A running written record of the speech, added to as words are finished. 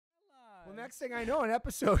Well, next thing I know, an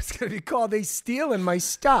episode is going to be called "They Stealing My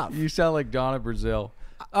Stuff." You sound like Donna Brazile.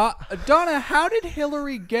 Donna, how did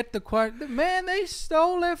Hillary get the question? Man, they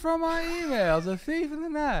stole it from my emails. A thief in the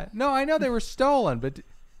night. No, I know they were stolen, but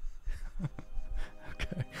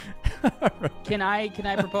okay. Can I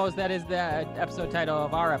propose that is the episode title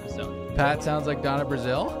of our episode? Pat sounds like Donna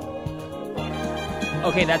Brazile.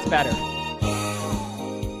 Okay, that's better.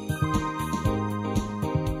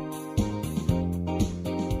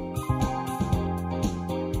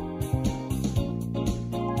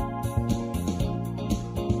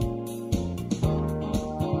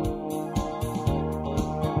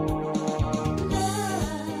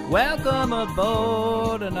 Welcome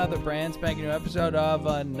aboard another brand spanking new episode of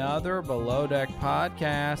another Below Deck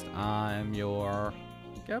podcast. I'm your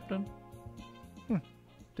captain.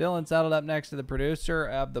 Dylan settled up next to the producer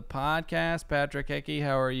of the podcast, Patrick Hickey.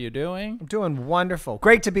 How are you doing? I'm doing wonderful.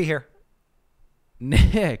 Great to be here.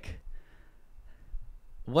 Nick,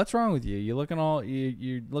 what's wrong with you? You're looking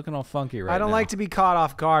all funky right now. I don't like to be caught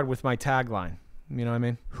off guard with my tagline. You know what I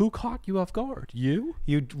mean? Who caught you off guard? You?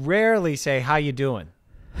 You rarely say, "How you doing?"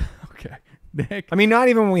 Okay. Nick. I mean, not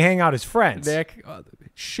even when we hang out as friends. Nick,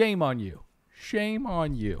 shame on you. Shame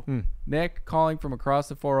on you. Nick, calling from across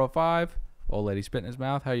the 405. Old lady spit in his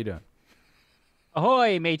mouth. How you doing?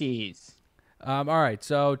 Ahoy, mateys. All right,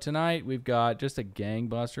 so tonight we've got just a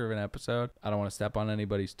gangbuster of an episode. I don't want to step on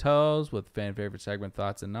anybody's toes with fan favorite segment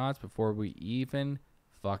Thoughts and Knots before we even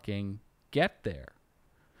fucking get there.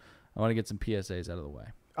 I want to get some PSAs out of the way.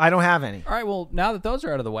 I don't have any. All right, well, now that those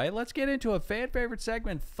are out of the way, let's get into a fan favorite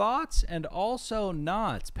segment, Thoughts and also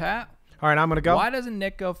Knots. Pat? All right, I'm going to go. Why doesn't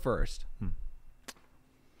Nick go first?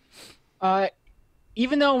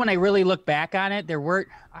 Even though when I really look back on it, there weren't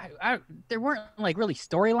like really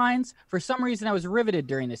storylines. For some reason, I was riveted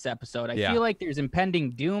during this episode. I feel like there's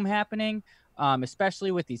impending doom happening, especially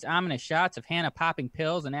with these ominous shots of Hannah popping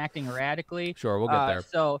pills and acting erratically. Sure, we'll get there.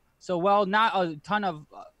 So while not a ton of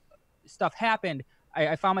stuff happened,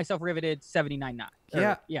 I found myself riveted 79 knots.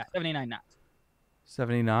 79 knots.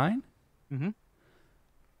 79? Mm-hmm.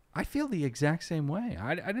 I feel the exact same way.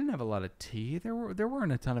 I didn't have a lot of tea. There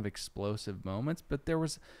weren't a ton of explosive moments, but there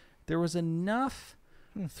was enough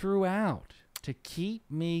throughout to keep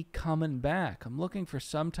me coming back. I'm looking for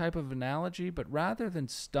some type of analogy, but rather than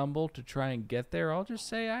stumble to try and get there, I'll just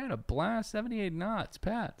say I had a blast. 78 knots,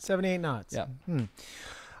 Pat. 78 knots. Yeah.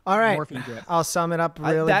 All right. Morphine drip. I'll sum it up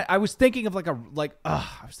really. I was thinking of I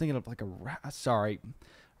was thinking of like a rat. Sorry.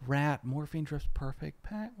 Rat. Morphine drip's perfect.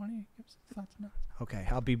 Pat, why don't you give us thoughts and knots? Okay,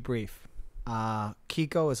 I'll be brief.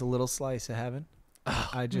 Kiko is a little slice of heaven.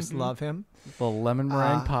 I just love him. The lemon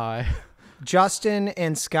meringue pie. Justin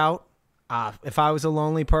and Scout, if I was a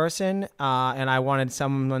lonely person and I wanted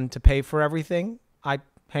someone to pay for everything, I'd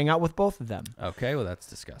hang out with both of them. Okay, well, that's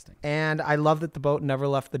disgusting. And I love that the boat never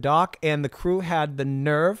left the dock, and the crew had the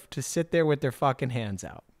nerve to sit there with their fucking hands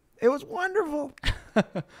out. It was wonderful.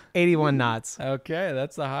 81 knots. Okay,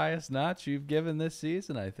 that's the highest knots you've given this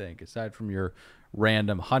season, I think, aside from your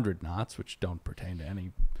random 100 knots, which don't pertain to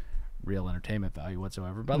any real entertainment value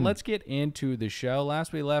whatsoever. But let's get into the show.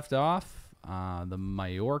 Last we left off, the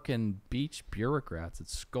Majorcan beach bureaucrats had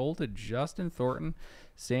scolded Justin Thornton,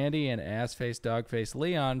 Sandy, and ass-face, dog-face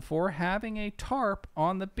Leon for having a tarp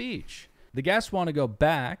on the beach. The guests want to go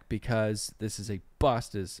back because this is a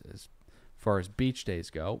bust as far as beach days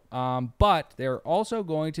go, but they're also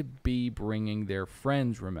going to be bringing their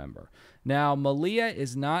friends, remember. Now, Malia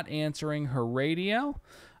is not answering her radio.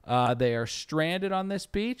 They are stranded on this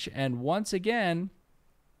beach, and once again,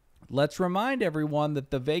 let's remind everyone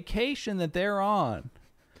that the vacation that they're on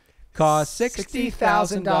costs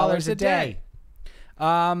 $60,000 a day.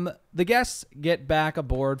 The guests get back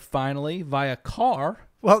aboard finally via car.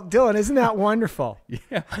 Well, Dylan, isn't that wonderful?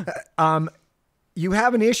 Yeah. You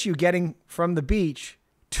have an issue getting from the beach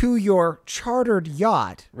to your chartered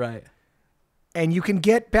yacht. Right. And you can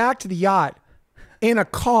get back to the yacht in a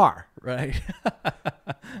car. Right.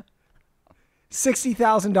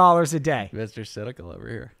 $60,000 a day. Mr. Cynical over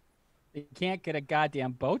here. You can't get a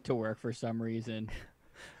goddamn boat to work for some reason.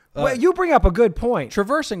 Well, you bring up a good point.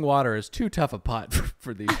 Traversing water is too tough a putt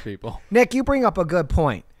for these people. Nick, you bring up a good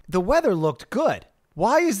point. The weather looked good.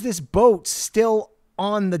 Why is this boat still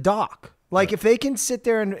on the dock? Like, if they can sit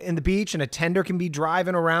there in the beach and a tender can be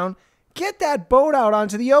driving around, get that boat out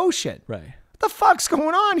onto the ocean. Right. What the fuck's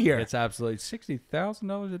going on here? It's absolutely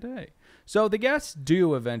 $60,000 a day. So the guests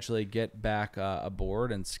do eventually get back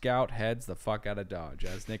aboard, and Scout heads the fuck out of Dodge.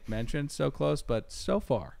 As Nick mentioned, so close, but so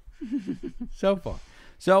far. So far.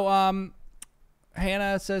 So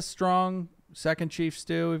Hannah says strong Second chief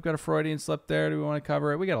stew. We've got a Freudian slip there. Do we want to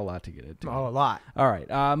cover it? We got a lot to get into. Oh, a lot. All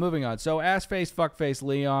right, moving on. So ass-face, fuck-face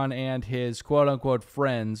Leon and his quote-unquote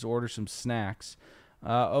friends order some snacks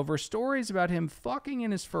over stories about him fucking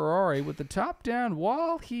in his Ferrari with the top down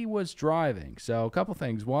while he was driving. So a couple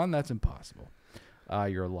things. One, that's impossible.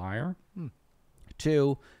 You're a liar.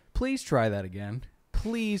 2, please try that again.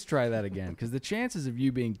 Please try that again, because the chances of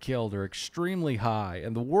you being killed are extremely high,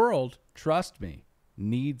 and the world, trust me,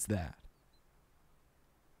 needs that.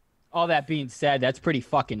 All that being said, that's pretty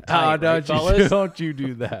fucking tight. Don't you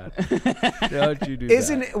do that. Don't you do that.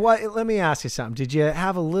 Isn't it, let me ask you something. Did you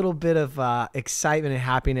have a little bit of excitement and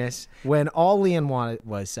happiness when all Leon wanted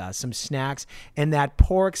was some snacks, and that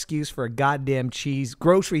poor excuse for a goddamn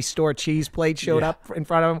grocery store cheese plate showed up in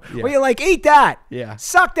front of him? Yeah. Where you're like, eat that. Yeah.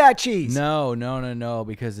 Suck that cheese. No,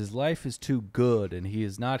 because his life is too good, and he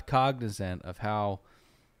is not cognizant of how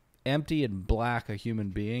empty and black a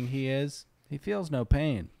human being he is. He feels no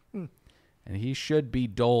pain. And he should be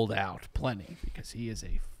doled out plenty because he is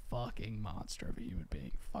a fucking monster of a human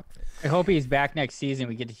being. Fuck it. I hope he's back next season.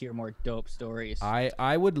 We get to hear more dope stories.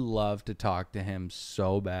 I would love to talk to him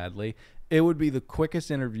so badly. It would be the quickest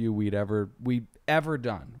interview we'd ever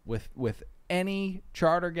done with any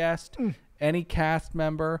charter guest, any cast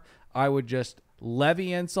member. I would just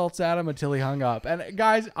levy insults at him until he hung up. And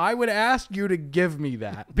guys, I would ask you to give me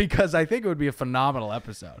that because I think it would be a phenomenal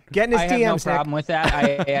episode. Getting his I DMs. have no problem with that.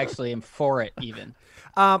 I actually am for it even.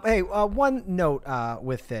 Hey, one note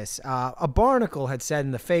with this. A Barnacle had said in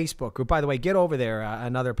the Facebook group, by the way, get over there,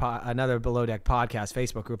 another Below Deck podcast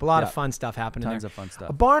Facebook group. A lot of fun stuff happening there. Tons of fun stuff.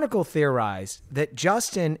 A Barnacle theorized that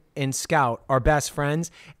Justin and Scout are best friends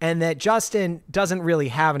and that Justin doesn't really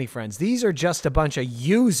have any friends. These are just a bunch of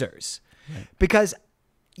users. Right. Because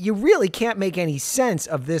you really can't make any sense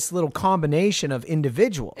of this little combination of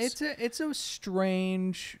individuals. It's a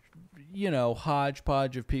strange,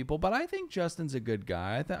 hodgepodge of people, but I think Justin's a good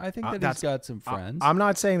guy. I think that he's got some friends. I'm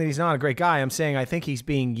not saying that he's not a great guy. I'm saying I think he's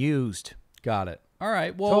being used. Got it. All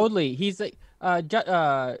right. Well, totally. He's like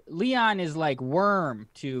Leon is like Worm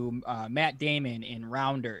to Matt Damon in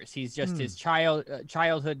Rounders. He's just his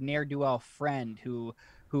childhood ne'er-do-well friend who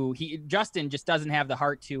Justin just doesn't have the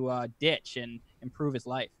heart to ditch and improve his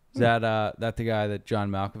life. Is that the guy that John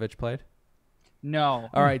Malkovich played? No.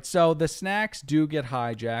 All right, so the snacks do get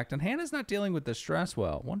hijacked, and Hannah's not dealing with the stress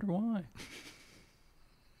well. Wonder why.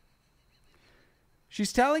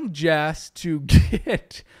 She's telling Jess to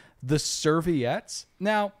get the serviettes.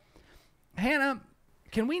 Now, Hannah,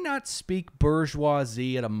 can we not speak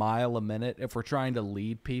bourgeoisie at a mile a minute if we're trying to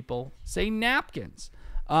lead people? Say napkins.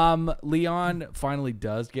 Leon finally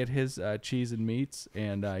does get his cheese and meats,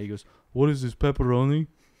 and he goes, "What is this, pepperoni?"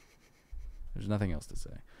 There's nothing else to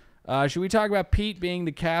say. Should we talk about Pete being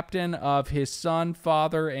the captain of his son,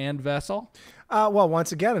 father, and vessel? Well,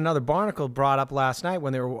 once again, another Barnacle brought up last night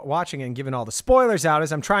when they were watching and giving all the spoilers out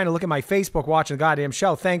as I'm trying to look at my Facebook watching the goddamn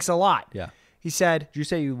show. Thanks a lot. Yeah. He said... Did you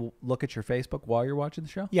say you look at your Facebook while you're watching the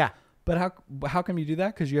show? Yeah. But how come you do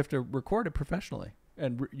that? Because you have to record it professionally,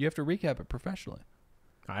 and you have to recap it professionally.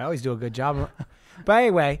 I always do a good job. But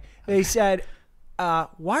anyway, they said, why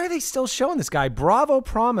are they still showing this guy? Bravo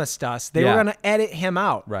promised us they were going to edit him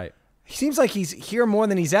out. Right. He seems like he's here more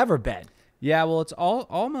than he's ever been. Yeah, well, it's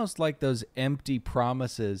almost like those empty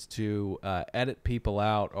promises to edit people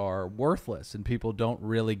out are worthless, and people don't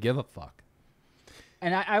really give a fuck.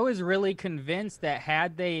 And I was really convinced that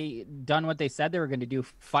had they done what they said they were going to do,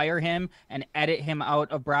 fire him and edit him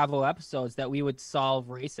out of Bravo episodes, that we would solve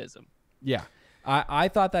racism. Yeah. I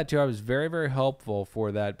thought that too. I was very, very hopeful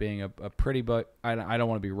for that being a pretty, but I don't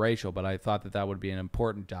want to be racial, but I thought that would be an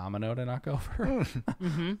important domino to knock over.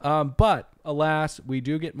 But alas, we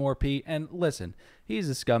do get more Pete. And listen, he's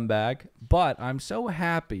a scumbag, but I'm so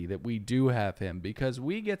happy that we do have him because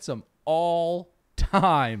we get some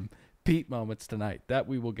all-time Pete moments tonight that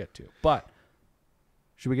we will get to. But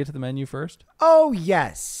should we get to the menu first? Oh,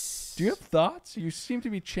 yes. Do you have thoughts? You seem to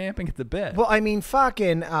be champing at the bit. Well, I mean,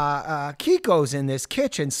 fucking Kiko's in this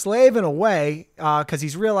kitchen slaving away because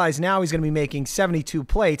he's realized now he's going to be making 72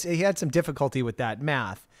 plates. He had some difficulty with that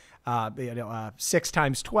math. 6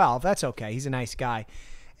 times 12. That's okay. He's a nice guy.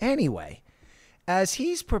 Anyway, as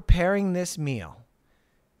he's preparing this meal,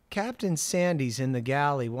 Captain Sandy's in the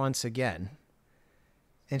galley once again,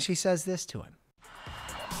 and she says this to him.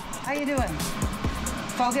 How you doing?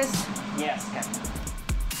 Focus? Yes, Captain.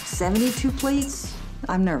 72 plates?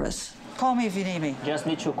 I'm nervous. Call me if you need me. Just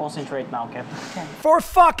need to concentrate now, Captain. Okay. For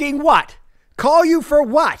fucking what? Call you for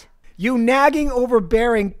what? You nagging,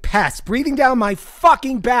 overbearing pest, breathing down my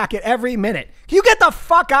fucking back at every minute. Can you get the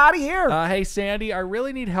fuck out of here? Hey, Sandy, I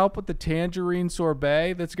really need help with the tangerine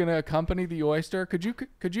sorbet that's going to accompany the oyster. Could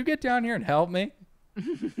you get down here and help me?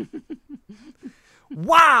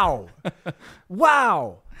 Wow.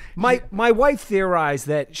 Wow. My wife theorized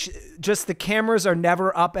that just the cameras are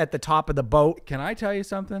never up at the top of the boat. Can I tell you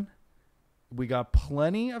something? We got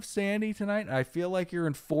plenty of Sandy tonight. I feel like you're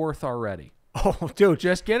in 4th already. Oh, dude.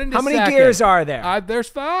 Just get into How many second. gears are there? There's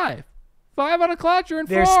 5. 5 on a clutch, you're in 4th.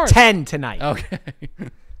 There's 10 tonight. Okay.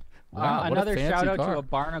 Wow, what a another fancy shout out car. to a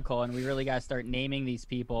barnacle, and we really got to start naming these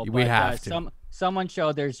people. We have to. Someone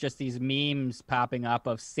showed there's just these memes popping up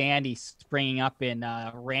of Sandy springing up in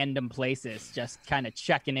random places, just kind of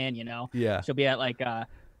checking in, you know? Yeah. She'll be at like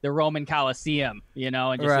the Roman Coliseum, you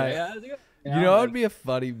know, and just Right. like, You know, it would be a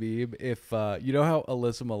funny meme if, you know how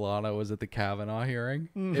Alyssa Milano was at the Kavanaugh hearing?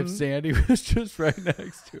 If Sandy was just right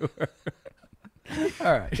next to her.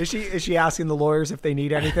 All right. Is she asking the lawyers if they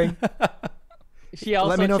need anything? She also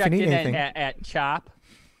Let me know if you checked need in anything. at CHOP.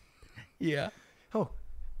 Yeah. Oh,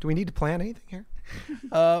 do we need to plan anything here?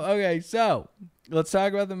 Okay, so let's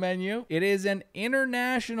talk about the menu. It is an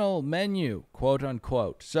international menu, quote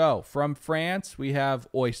unquote. So from France, we have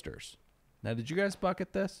oysters. Now, did you guys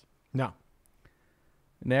bucket this? No.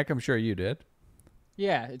 Nick, I'm sure you did.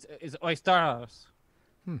 Yeah, it's oysters.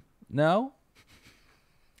 No?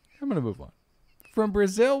 I'm going to move on. From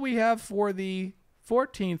Brazil, we have for the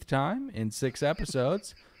 14th time in 6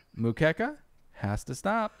 episodes, muqueca has to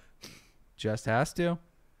stop. Just has to.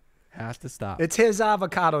 Has to stop. It's his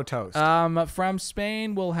avocado toast. From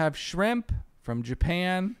Spain, we'll have shrimp. From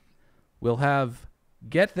Japan, we'll have,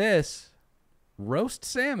 get this, roast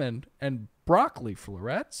salmon and broccoli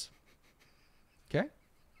florets. Okay.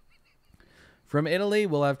 From Italy,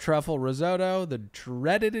 we'll have truffle risotto. The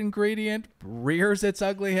dreaded ingredient rears its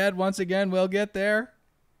ugly head once again. We'll get there.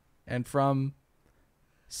 And from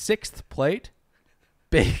 6th plate,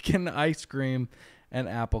 bacon ice cream and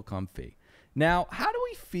apple comfit. Now, how do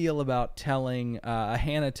we feel about telling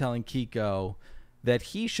Hannah telling Kiko that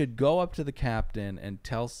he should go up to the captain and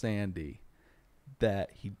tell Sandy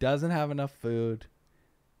that he doesn't have enough food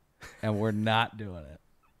and we're not doing it?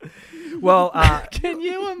 Well, Can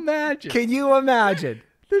you imagine? can you imagine?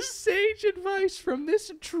 The sage advice from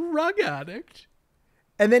this drug addict.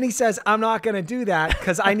 And then he says, I'm not going to do that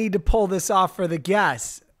because I need to pull this off for the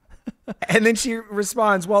guests. And then she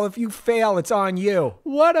responds, well, if you fail, it's on you.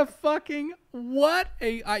 I've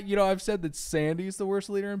said that Sandy's the worst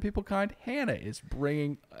leader in people kind. Hannah is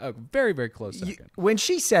bringing a very, very close second. When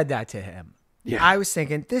she said that to him, I was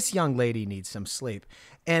thinking, this young lady needs some sleep.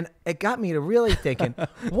 And it got me to really thinking,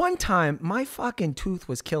 one time my fucking tooth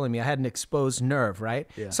was killing me. I had an exposed nerve, right?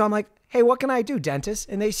 Yeah. So I'm like, hey, what can I do, dentist?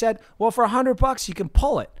 And they said, well, for $100, you can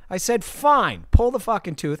pull it. I said, fine, pull the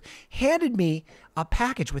fucking tooth. Handed me a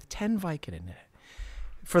package with 10 Vicodin in it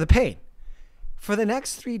for the pain. For the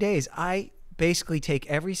next 3 days, I basically take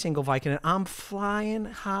every single Vicodin. I'm flying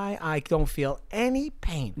high. I don't feel any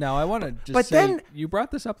pain. Now, I want to just say, you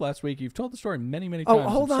brought this up last week. You've told the story many, many times.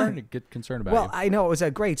 Hold I'm on. starting to get concerned about Well, you. I know it was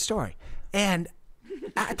a great story. And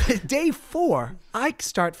at day 4, I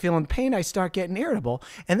start feeling pain. I start getting irritable.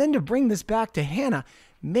 And then to bring this back to Hannah,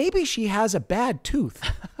 maybe she has a bad tooth.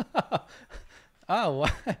 Oh,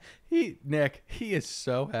 Nick, he is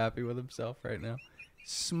so happy with himself right now.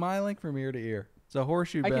 Smiling from ear to ear. It's a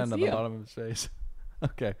horseshoe bend on the bottom of his face.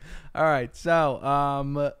 Okay. All right.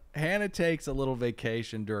 So Hannah takes a little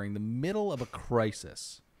vacation during the middle of a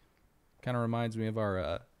crisis. Kind of reminds me of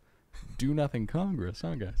our do-nothing Congress,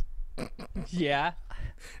 huh, guys? Yeah.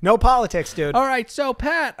 No politics, dude. All right. So,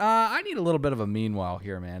 Pat, I need a little bit of a meanwhile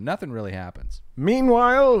here, man. Nothing really happens.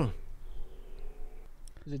 Meanwhile,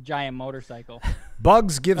 There's a giant motorcycle.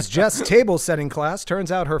 Bugs gives Jess table setting class.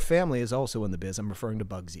 Turns out her family is also in the biz. I'm referring to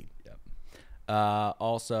Bugsy.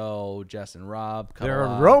 Also, Jess and Rob. Their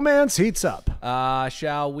romance heats up.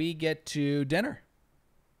 Shall we get to dinner?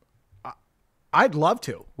 I'd love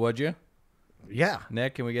to. Would you? Yeah.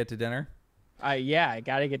 Nick, can we get to dinner? Yeah, I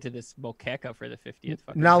got to get to this moqueca for the 50th.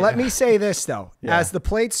 Now, let me say this, though. Yeah. As the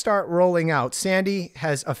plates start rolling out, Sandy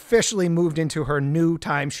has officially moved into her new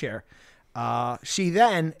timeshare. She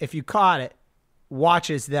then, if you caught it,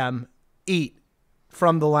 watches them eat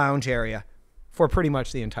from the lounge area for pretty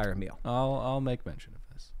much the entire meal. I'll make mention of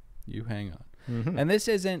this. You hang on. Mm-hmm. And this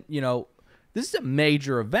isn't, this is a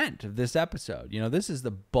major event of this episode. This is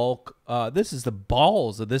the bulk. This is the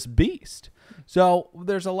balls of this beast. So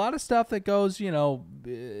there's a lot of stuff that goes, this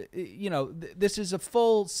is a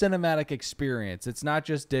full cinematic experience. It's not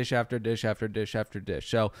just dish after dish after dish after dish.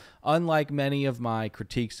 So unlike many of my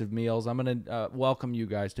critiques of meals, I'm going to welcome you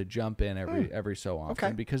guys to jump in every so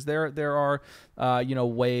often because there are,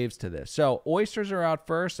 waves to this. So oysters are out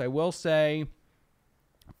first. I will say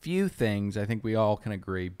few things I think we all can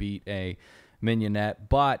agree beat a mignonette,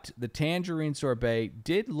 but the tangerine sorbet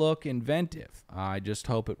did look inventive. I just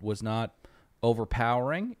hope it was not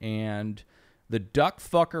overpowering, and the duck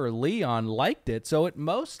fucker Leon liked it, so it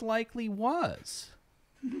most likely was.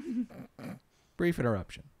 Brief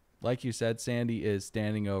interruption. Like you said, Sandy is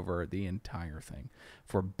standing over the entire thing,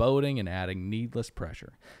 foreboding and adding needless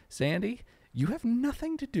pressure. Sandy, you have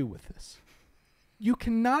nothing to do with this. You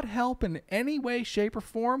cannot help in any way, shape, or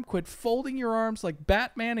form. Quit folding your arms like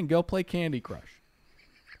Batman and go play Candy Crush.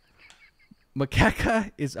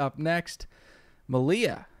 Makeka is up next.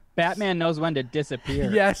 Malia. Batman knows when to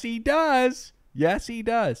disappear. Yes, he does. Yes, he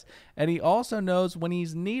does. And he also knows when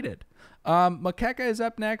he's needed. Makeka is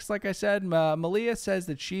up next. Like I said, Malia says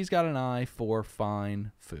that she's got an eye for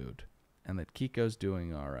fine food and that Kiko's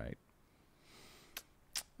doing all right.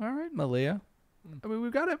 All right, Malia. I mean,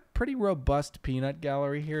 we've got a pretty robust peanut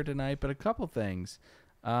gallery here tonight, but a couple things.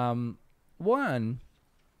 One,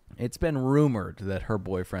 it's been rumored that her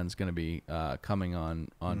boyfriend's going to be coming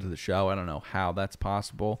onto the show. I don't know how that's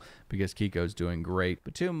possible because Kiko's doing great.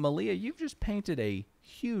 But two, Malia, you've just painted a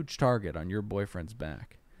huge target on your boyfriend's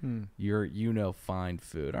back. Fine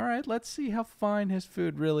food. All right, let's see how fine his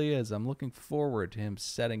food really is. I'm looking forward to him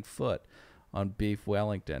setting foot on Beef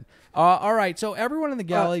Wellington. All right, so everyone in the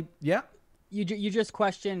gallery, yeah. You just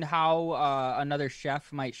questioned how another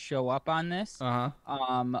chef might show up on this.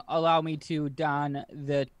 Allow me to don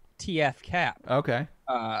the TF cap. Okay.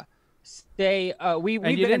 We've and you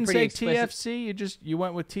been didn't pretty say explicit. TFC. You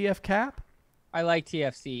went with TF cap. I like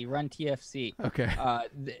TFC. Run TFC. Okay.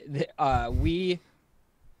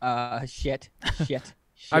 Shit.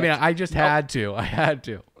 I mean, I just had to. I had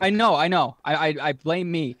to. I know. I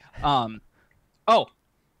blame me.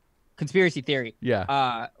 Conspiracy theory.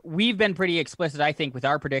 Yeah. We've been pretty explicit, I think, with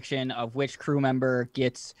our prediction of which crew member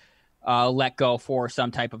gets let go for some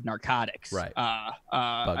type of narcotics. Right.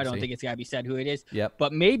 I don't think it's got to be said who it is. Yep.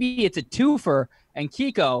 But maybe it's a twofer, and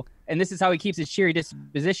Kiko, and this is how he keeps his cheery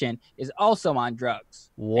disposition, is also on drugs.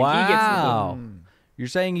 Wow. You're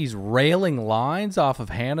saying he's railing lines off of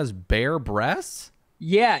Hannah's bare breasts?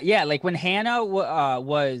 Yeah. Like when Hannah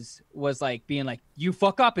was like being like, "You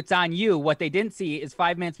fuck up, it's on you." What they didn't see is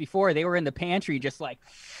 5 minutes before they were in the pantry, just like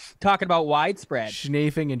talking about widespread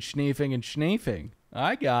schneefing and schneefing and schneefing.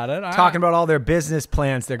 I got it. Talking about all their business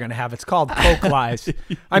plans they're going to have. It's called Coke Lies.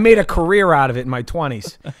 I made a career out of it in my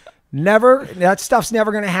 20s. That stuff's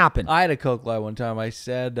never going to happen. I had a Coke lie one time. I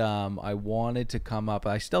said I wanted to come up.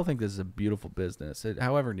 I still think this is a beautiful business,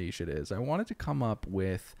 however niche it is. I wanted to come up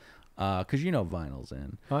with, because vinyl's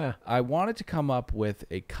in. Oh, yeah. I wanted to come up with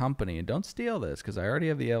a company, and don't steal this because I already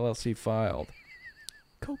have the LLC filed.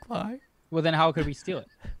 Coke lie. Well, then how could we steal it?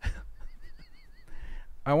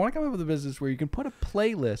 I want to come up with a business where you can put a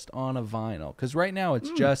playlist on a vinyl, because right now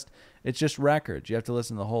it's just records. You have to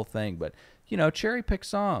listen to the whole thing, but cherry pick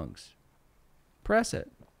songs. Press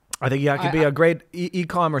it. I think that could be a great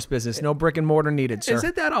e-commerce business. No brick and mortar needed, sir.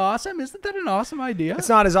 Isn't that awesome? Isn't that an awesome idea? It's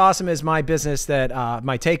not as awesome as my business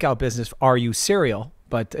my takeout business, Are You Cereal,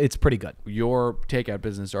 but it's pretty good. Your takeout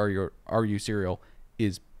business, Are You Cereal,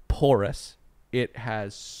 is porous. It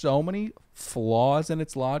has so many flaws in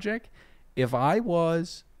its logic. If I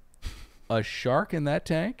was a shark in that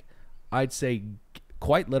tank, I'd say,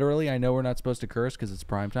 quite literally, I know we're not supposed to curse because it's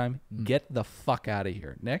prime time. Get the fuck out of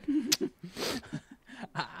here, Nick.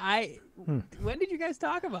 When did you guys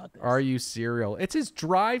talk about this? Are You Cereal? It's his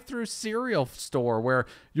drive-through cereal store where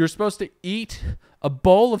you're supposed to eat a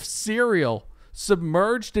bowl of cereal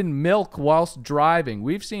submerged in milk whilst driving.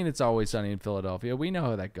 We've seen It's Always Sunny in Philadelphia. We know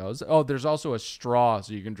how that goes. Oh, there's also a straw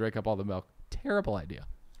so you can drink up all the milk. Terrible idea.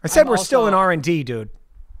 I said we're still in R&D, dude.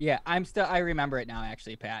 Yeah, I remember it now,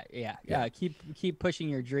 actually, Pat. Yeah. Keep pushing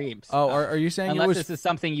your dreams. Oh, are you saying unless it was... this is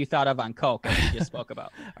something you thought of on Coke, as you just spoke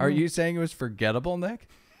about. Are you saying it was forgettable, Nick?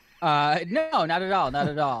 No, not at all. Not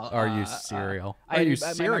at all. Are you cereal? Are you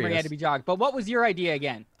serious? My memory had to be jogged. But what was your idea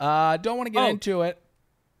again? Don't want to get into it.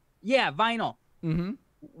 Yeah, vinyl. Mm-hmm.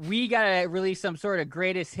 We gotta release some sort of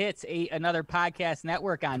greatest hits, another podcast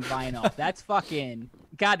network on vinyl. That's fucking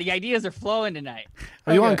God. The ideas are flowing tonight.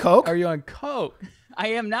 Are you on Coke? Are you on Coke? I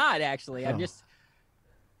am not actually. I'm just,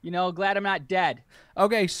 glad I'm not dead.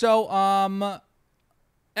 Okay, so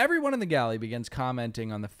everyone in the galley begins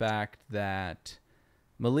commenting on the fact that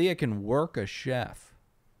Malia can work a chef.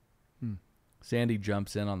 Sandy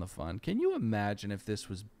jumps in on the fun. Can you imagine if this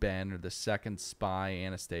was Ben or the second spy,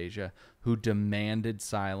 Anastasia, who demanded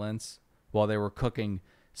silence while they were cooking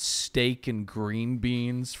steak and green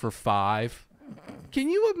beans for $5? Can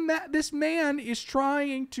you imagine? This man is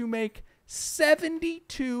trying to make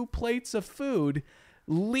 72 plates of food.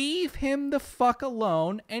 Leave him the fuck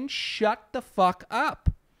alone and shut the fuck up.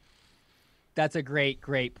 That's a great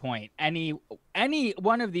point. Any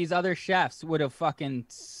one of these other chefs would have fucking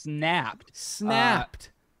snapped.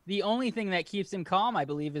 The only thing that keeps him calm, I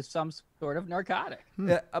believe, is some sort of narcotic.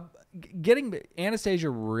 Getting Anastasia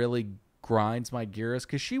really grinds my gears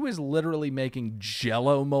because she was literally making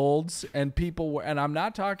Jell-O molds, and people were, and I'm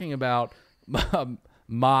not talking about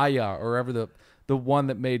Maya or ever the one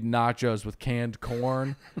that made nachos with canned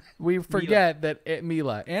corn. We forget that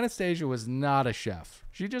Mila. Anastasia was not a chef.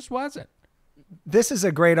 She just wasn't. This is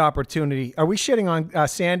a great opportunity. Are we shitting on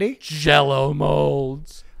Sandy? Jell-O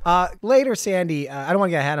molds. Later, Sandy, I don't want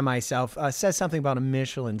to get ahead of myself, says something about a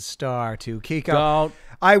Michelin star to Kiko. Don't.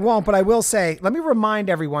 I won't, but I will say, let me remind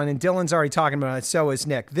everyone, and Dylan's already talking about it, so is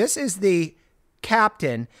Nick. This is the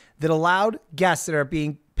captain that allowed guests that are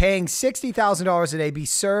paying $60,000 a day be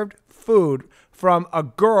served food from a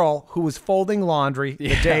girl who was folding laundry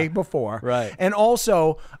the day before. Right. And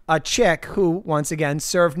also a chick who, once again,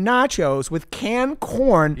 served nachos with canned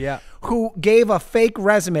corn, who gave a fake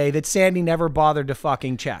resume that Sandy never bothered to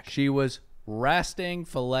fucking check. She was resting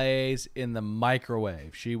fillets in the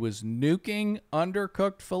microwave. She was nuking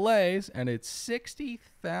undercooked fillets, and it's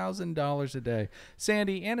 $60,000 a day.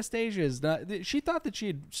 Sandy, Anastasia is not. She thought that she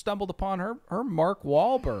had stumbled upon her Mark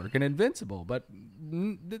Wahlberg in Invincible, but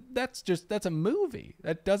that's a movie.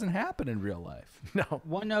 That doesn't happen in real life. No.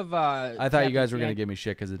 One of I thought you guys were going to give me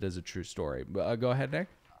shit because it is a true story. Go ahead, Nick.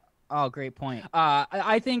 Oh, great point.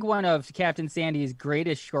 I think one of Captain Sandy's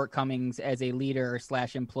greatest shortcomings as a leader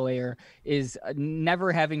 / employer is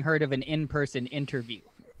never having heard of an in-person interview.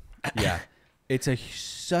 Yeah, it's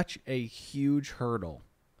such a huge hurdle.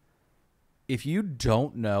 If you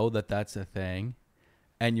don't know that that's a thing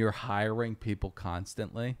and you're hiring people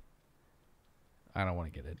constantly, I don't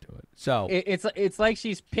want to get into it. So it's like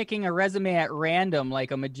she's picking a resume at random,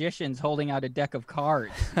 like a magician's holding out a deck of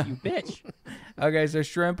cards. You bitch. Okay, so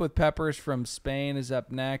shrimp with peppers from Spain is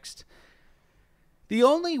up next. The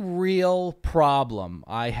only real problem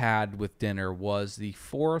I had with dinner was the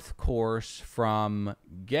fourth course from,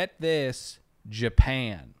 get this,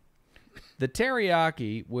 Japan. The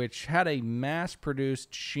teriyaki, which had a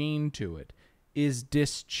mass-produced sheen to it, is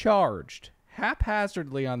discharged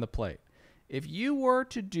haphazardly on the plate. If you were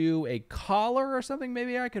to do a collar or something,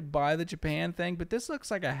 maybe I could buy the Japan thing, but this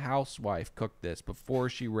looks like a housewife cooked this before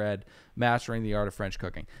she read Mastering the Art of French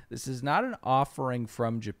Cooking. This is not an offering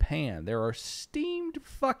from Japan. There are steamed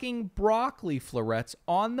fucking broccoli florets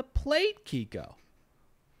on the plate, Kiko.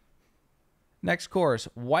 Next course,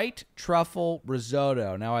 white truffle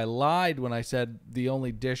risotto. Now, I lied when I said the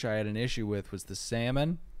only dish I had an issue with was the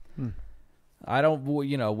salmon. I don't,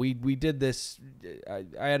 we did this.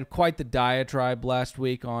 I had quite the diatribe last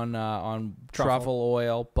week on truffle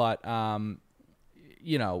oil, but the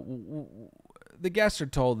guests are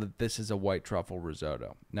told that this is a white truffle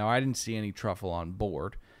risotto. Now, I didn't see any truffle on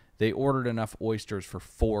board. They ordered enough oysters for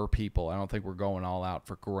 4 people. I don't think we're going all out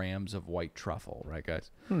for grams of white truffle, right,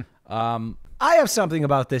 guys? I have something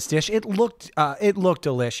about this dish. It looked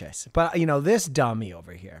delicious, but this dummy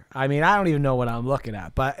over here. I mean, I don't even know what I'm looking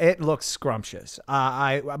at, but it looks scrumptious.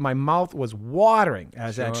 My mouth was watering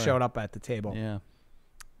as that showed up at the table. Yeah.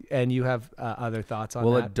 And you have other thoughts on that?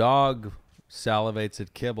 Well, a dog salivates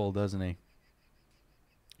at kibble, doesn't he?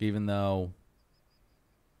 Even though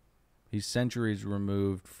he's centuries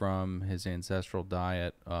removed from his ancestral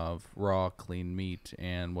diet of raw, clean meat,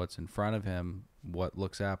 and what's in front of him, what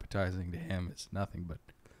looks appetizing to him, is nothing but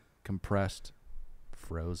compressed,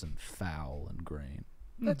 frozen fowl and grain.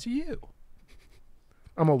 That's you.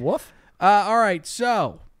 I'm a wolf? All right,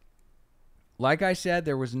 so, like I said,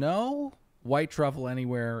 there was no white truffle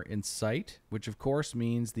anywhere in sight, which of course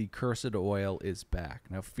means the cursed oil is back.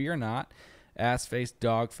 Now, fear not. Ass-faced,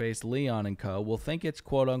 dog-faced Leon and co. will think it's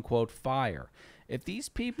quote-unquote fire. If these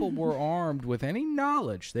people were armed with any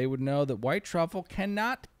knowledge, they would know that white truffle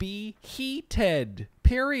cannot be heated,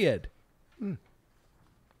 period.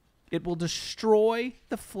 It will destroy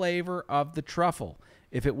the flavor of the truffle.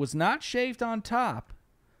 If it was not shaved on top,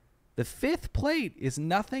 the 5th plate is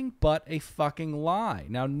nothing but a fucking lie.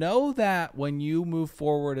 Now, know that when you move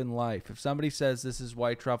forward in life, if somebody says this is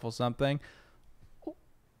white truffle something,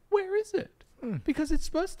 where is it? Because it's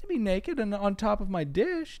supposed to be naked and on top of my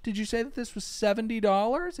dish. Did you say that this was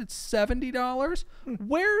 $70? It's $70?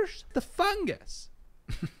 Where's the fungus?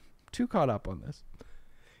 too caught up on this.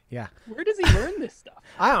 Yeah. Where does he learn this stuff?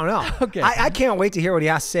 I don't know. Okay. I can't wait to hear what he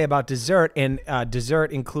has to say about dessert, and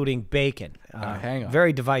dessert including bacon. Hang on.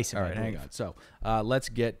 Very divisive. All right, hang on. So let's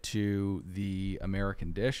get to the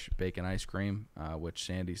American dish, bacon ice cream, which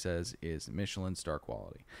Sandy says is Michelin star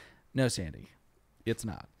quality. No, Sandy, it's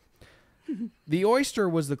not. The oyster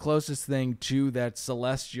was the closest thing to that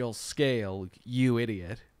celestial scale, you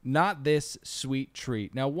idiot. Not this sweet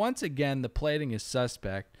treat. Now, once again, the plating is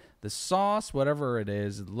suspect. The sauce, whatever it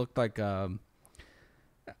is, it looked like I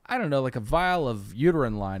don't know, like a vial of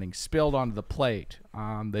uterine lining spilled onto the plate.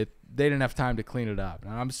 They didn't have time to clean it up.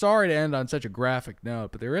 Now, I'm sorry to end on such a graphic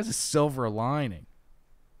note, but there is a silver lining.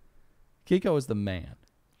 Kiko is the man.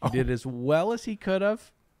 He did as well as he could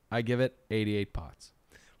have. I give it 88 pots.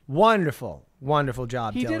 Wonderful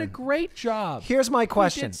job, He Dylan. did a great job. Here's my He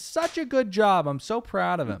question. did such a good job. I'm so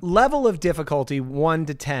proud of him. Level of difficulty 1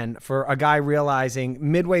 to 10 for a guy realizing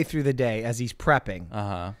midway through the day as he's prepping.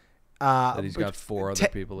 That he's got 4 other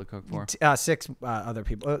people to cook for. 6 other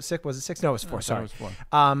people. 6 was it 6? No, it was 4. Sorry. It was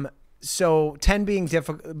 4. So 10 being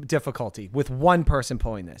difficulty with one person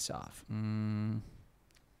pulling this off.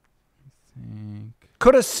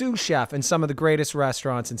 Could a sous chef in some of the greatest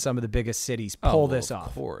restaurants in some of the biggest cities pull this off?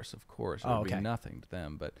 Of course. It would be nothing to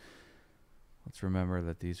them. But let's remember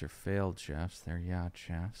that these are failed chefs. They're yacht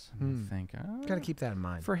chefs. And I think, Got to keep that in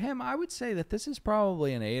mind. for him, I would say that this is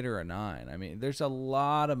probably an 8 or a 9. I mean, there's a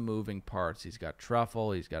lot of moving parts. He's got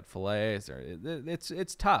truffle. He's got fillets.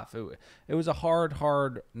 It's tough. It was a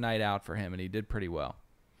hard night out for him, and he did pretty well.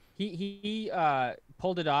 He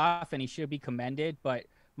pulled it off, and he should be commended. But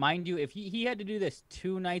mind you, if he had to do this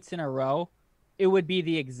 2 nights in a row, it would be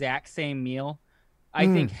the exact same meal. I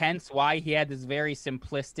think hence why he had this very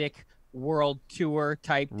simplistic world tour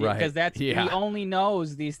type thing, because he only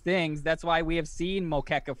knows these things. That's why we have seen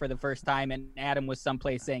Moqueca for the first time, and Adam was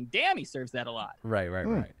someplace saying, damn, he serves that a lot.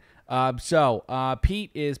 Right. So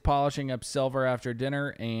Pete is polishing up silver after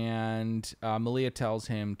dinner, and Malia tells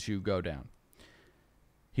him to go down.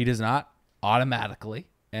 He does not automatically,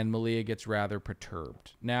 and Malia gets rather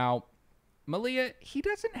perturbed. Now, Malia, he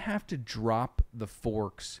doesn't have to drop the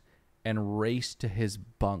forks and race to his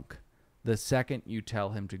bunk the second you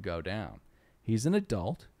tell him to go down. He's an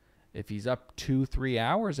adult. If he's up 2-3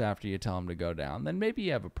 hours after you tell him to go down, then maybe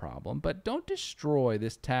you have a problem. But don't destroy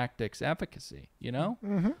this tactic's efficacy, you know?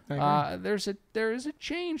 There is a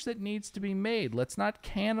change that needs to be made. Let's not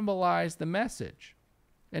cannibalize the message.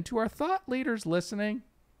 And to our thought leaders listening,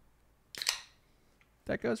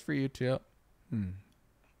 that goes for you too.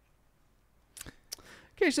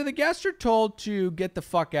 Okay, so the guests are told to get the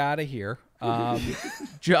fuck out of here.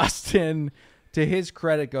 Justin, to his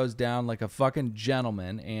credit, goes down like a fucking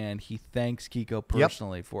gentleman, and he thanks Kiko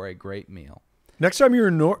personally for a great meal. Next time you're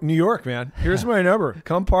in New York, man, here's my number.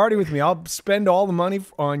 Come party with me. I'll spend all the money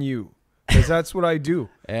on you, because that's what I do.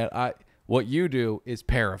 And what you do is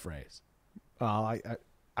paraphrase.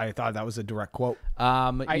 I thought that was a direct quote.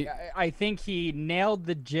 I think he nailed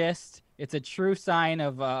the gist. It's a true sign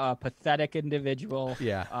of a pathetic individual.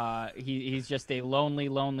 Yeah. He's just a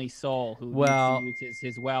lonely soul who needs to use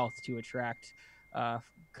his wealth to attract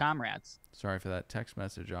comrades. Sorry for that text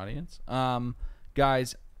message, audience.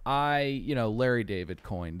 Guys, Larry David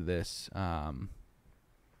coined this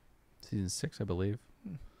season 6, I believe.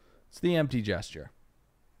 It's the empty gesture.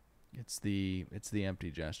 It's the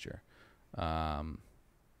empty gesture.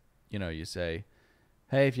 You say,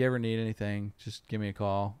 hey, if you ever need anything, just give me a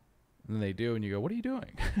call. And then they do, and you go, what are you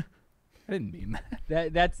doing? I didn't mean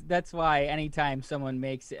that. That's why anytime someone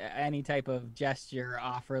makes any type of gesture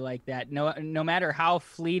offer like that, no matter how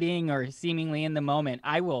fleeting or seemingly in the moment,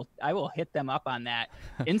 I will hit them up on that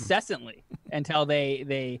incessantly until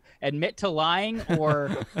they admit to lying or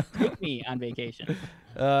take me on vacation.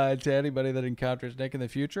 To anybody that encounters Nick in the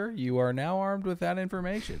future, you are now armed with that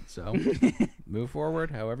information. So move forward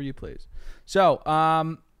however you please. So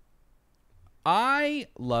I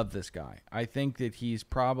love this guy. I think that he's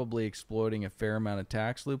probably exploiting a fair amount of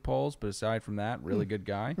tax loopholes, but aside from that, really good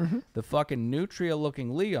guy. The fucking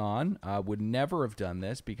nutria-looking Leon would never have done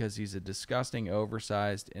this because he's a disgusting,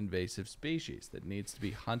 oversized, invasive species that needs to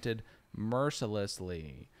be hunted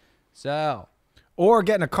mercilessly. So... Or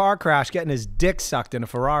getting a car crash, getting his dick sucked in a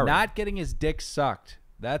Ferrari. Not getting his dick sucked.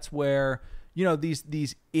 That's where,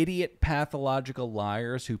 these idiot pathological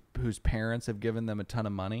liars whose parents have given them a ton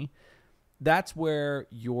of money, that's where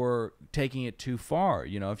you're taking it too far.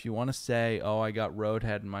 If you want to say, oh, I got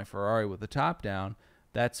roadhead in my Ferrari with the top down,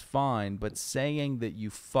 that's fine. But saying that you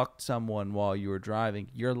fucked someone while you were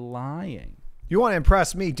driving, you're lying. You want to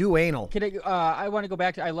impress me? Do anal. I want to go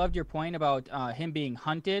back to. I loved your point about him being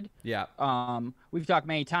hunted. Yeah. We've talked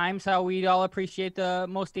many times how we all appreciate the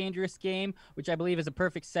Most Dangerous Game, which I believe is a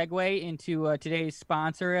perfect segue into today's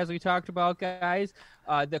sponsor, as we talked about, guys.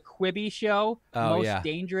 The Quibi Show, Most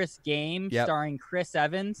Dangerous Game, starring Chris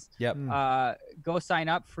Evans. Yep. Go sign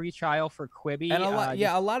up, free trial for Quibi. And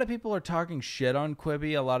a lot of people are talking shit on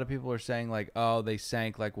Quibi. A lot of people are saying like, oh, they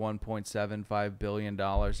sank like $1.75 billion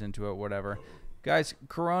into it, whatever. Guys,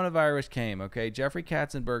 coronavirus came, okay? Jeffrey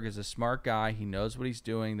Katzenberg is a smart guy. He knows what he's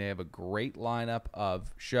doing. They have a great lineup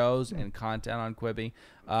of shows and content on Quibi.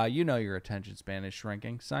 You know your attention span is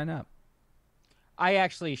shrinking. Sign up. I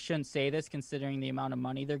actually shouldn't say this considering the amount of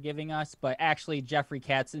money they're giving us, but actually Jeffrey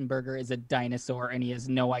Katzenberger is a dinosaur and he has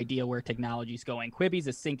no idea where technology's going. Quibi's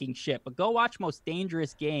a sinking ship, but go watch Most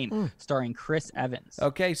Dangerous Game starring Chris Evans.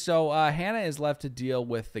 Okay, so Hannah is left to deal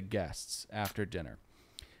with the guests after dinner.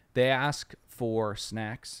 They ask for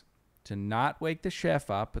snacks to not wake the chef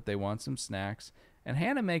up, but they want some snacks, and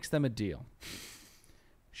Hannah makes them a deal.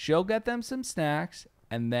 She'll get them some snacks,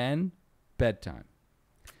 and then bedtime.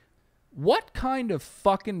 What kind of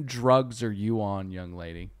fucking drugs are you on, young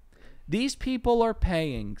lady? These people are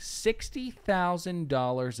paying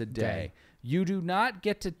 $60,000 a day. You do not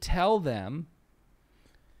get to tell them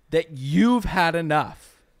that you've had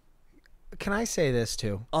enough. Can I say this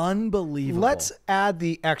too? Unbelievable. Let's add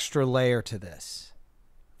the extra layer to this.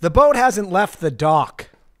 The boat hasn't left the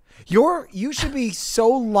dock. You should be so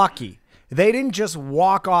lucky they didn't just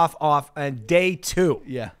walk off on day 2.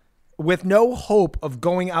 Yeah. With no hope of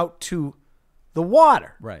going out to the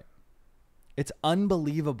water. Right. It's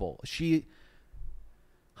unbelievable.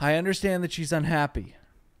 I understand that she's unhappy.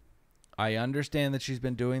 I understand that she's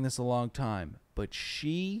been doing this a long time, but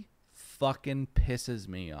she fucking pisses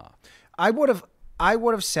me off. I would have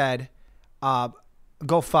said,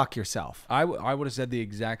 go fuck yourself. I would have said the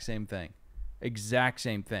exact same thing. Exact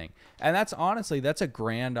same thing. And that's a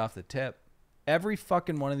grand off the tip. Every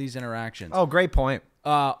fucking one of these interactions. Oh, great point.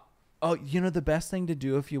 The best thing to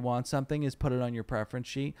do if you want something is put it on your preference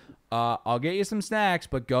sheet. I'll get you some snacks,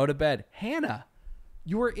 but go to bed. Hannah,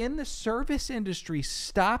 you are in the service industry.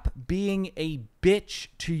 Stop being a bitch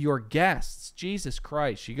to your guests. Jesus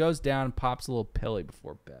Christ. She goes down and pops a little pilly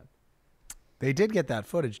before bed. They did get that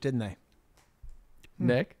footage, didn't they?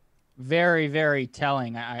 Nick? Very, very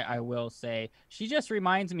telling, I will say. She just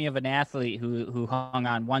reminds me of an athlete who hung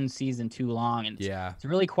on one season too long. And it's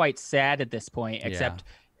really quite sad at this point, except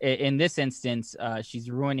in this instance,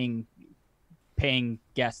 she's ruining paying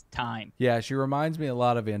guest time. Yeah, she reminds me a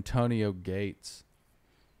lot of Antonio Gates.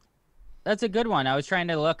 That's a good one. I was trying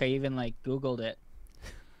to look. I even Googled it.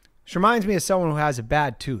 She reminds me of someone who has a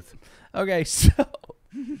bad tooth. Okay, so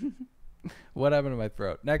what happened to my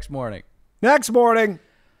throat? Next morning,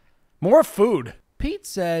 more food. Pete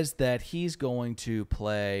says that he's going to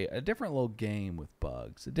play a different little game with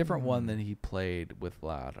Bugs, a different one than he played with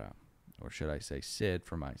Lara, or should I say Sid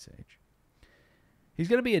from Ice Age. He's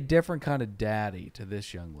going to be a different kind of daddy to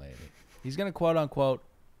this young lady. He's going to quote unquote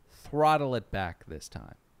throttle it back this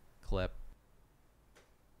time. Clip.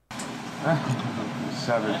 7.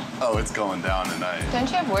 Oh, it's going down tonight. Don't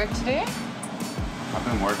you have work to do? I've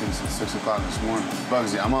been working since 6 o'clock this morning.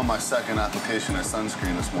 Bugsy, I'm on my second application at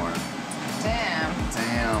sunscreen this morning.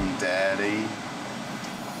 Damn, Daddy.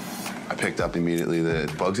 I picked up immediately that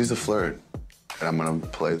Bugsy's a flirt. And I'm gonna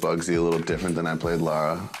play Bugsy a little different than I played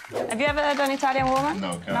Lara. Have you ever done Italian Woman?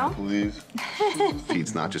 No, can I please?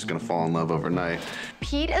 Pete's not just gonna fall in love overnight.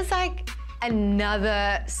 Pete is like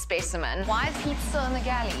another specimen. Why is Pete still in the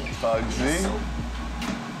galley? Bugsy?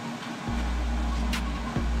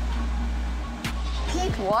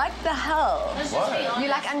 Pete, what the hell? What? You're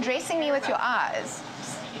like undressing me with your eyes.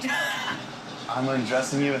 I'm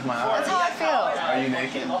undressing you with my eyes. That's how I feel. Are you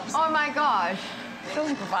naked? Oh my gosh. I feel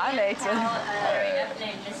like violated.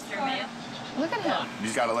 Look at him. You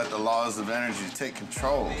just gotta let the laws of energy take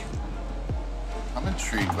control. I'm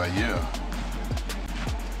intrigued by you.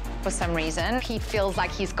 For some reason, Pete feels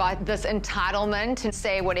like he's got this entitlement to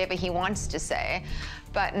say whatever he wants to say.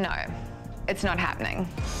 But no, it's not happening.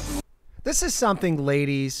 This is something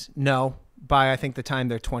ladies know by, I think, the time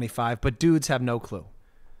they're 25, but dudes have no clue.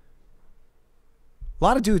 A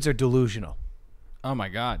lot of dudes are delusional. Oh, my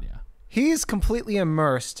God, yeah. He's completely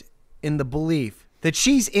immersed in the belief that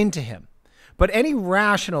she's into him. But any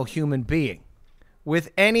rational human being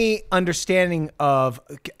with any understanding of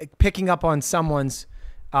picking up on someone's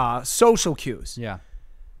social cues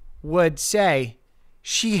would say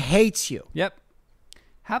she hates you. Yep.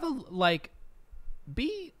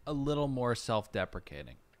 Be a little more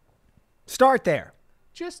self-deprecating. Start there.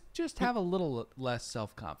 Just have a little less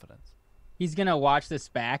self-confidence. he's gonna watch this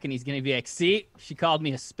back and he's gonna be like, "See, she called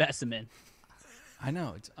me a specimen." I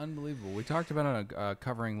know, it's unbelievable. We talked about it on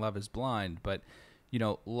covering Love Is Blind, but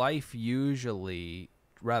life usually,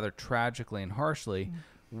 rather tragically and harshly,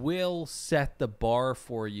 will set the bar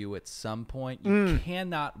for you at some point. You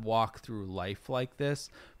cannot walk through life like this.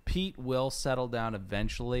 Pete will settle down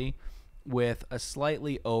eventually with a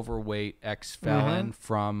slightly overweight ex-felon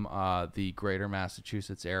from the greater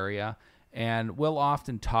Massachusetts area, and will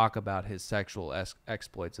often talk about his sexual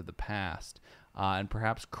exploits of the past, and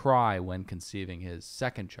perhaps cry when conceiving his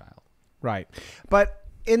second child. Right. But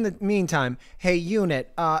in the meantime, hey,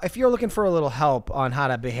 unit, if you're looking for a little help on how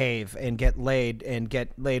to behave and get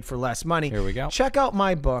laid for less money, here we go. Check out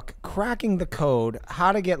my book, Cracking the Code,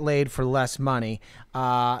 How to Get Laid for Less Money.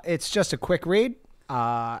 It's just a quick read,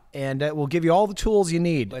 and it will give you all the tools you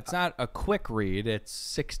need. It's not a quick read. It's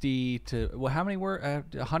 60 to, well, how many words?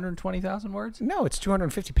 120,000 words? No, it's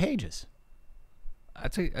 250 pages.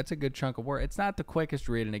 That's a good chunk of work. It's not the quickest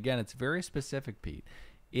read, and again, it's very specific, Pete.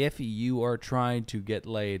 If you are trying to get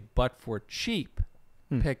laid, but for cheap,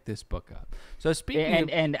 pick this book up. So speaking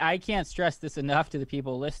and I can't stress this enough to the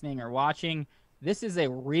people listening or watching. This is a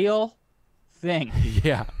real thing.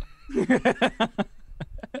 Yeah.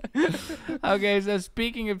 Okay, so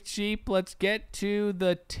speaking of cheap, let's get to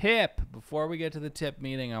the tip. Before we get to the tip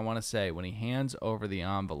meeting, I want to say, when he hands over the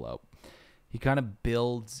envelope, he kind of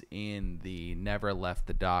builds in the never left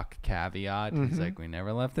the dock caveat. He's like, we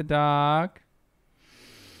never left the dock.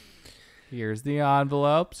 Here's the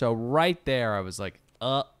envelope. So right there, I was like,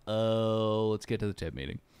 uh-oh, let's get to the tip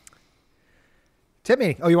meeting. Tip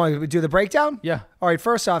meeting. Oh, you want to do the breakdown? Yeah. All right,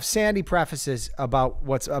 first off, Sandy prefaces about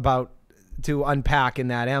what's about to unpack in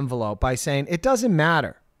that envelope by saying it doesn't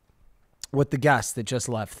matter what the guests that just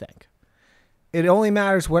left think. It only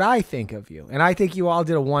matters what I think of you. And I think you all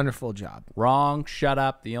did a wonderful job. Wrong. Shut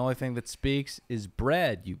up. The only thing that speaks is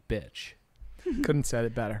bread, you bitch. Couldn't have said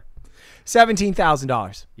it better.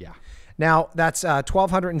 $17,000. Yeah. Now, that's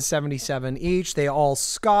 $1,277 each. They all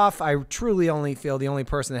scoff. I truly only feel the only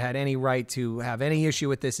person that had any right to have any issue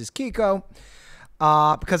with this is Kiko.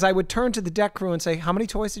 Because I would turn to the deck crew and say, how many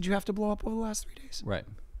toys did you have to blow up over the last 3 days? Right.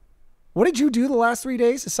 What did you do the last 3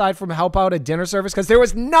 days aside from help out at dinner service? Because there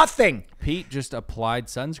was nothing. Pete just applied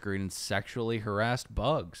sunscreen and sexually harassed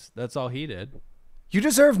bugs. That's all he did. You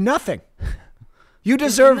deserve nothing. You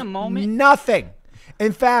deserve nothing.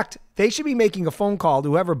 In fact, they should be making a phone call to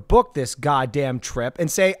whoever booked this goddamn trip and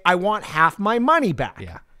say, I want half my money back.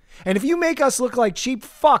 Yeah. And if you make us look like cheap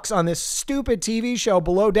fucks on this stupid TV show,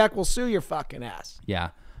 Below Deck will sue your fucking ass.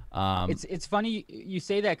 Yeah. It's funny you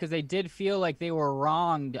say that because they did feel like they were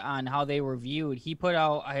wronged on how they were viewed. He put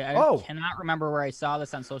out, I cannot remember where I saw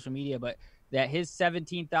this on social media, but that his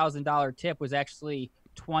 $17,000 tip was actually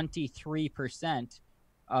 23%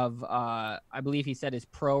 of, I believe he said his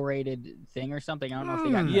prorated thing or something. I don't know if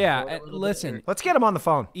they got yeah. Listen, let's get him on the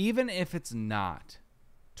phone. Even if it's not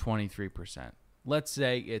 23%, let's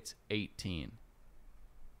say it's 18.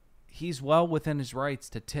 He's well within his rights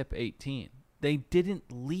to tip 18. They didn't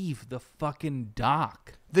leave the fucking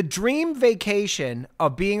dock. The dream vacation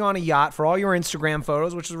of being on a yacht for all your Instagram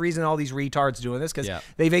photos, which is the reason all these retards doing this, because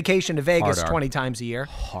they vacation to Vegas 20 times a year.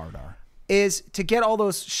 Harder. Is to get all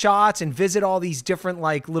those shots and visit all these different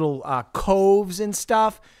like little coves and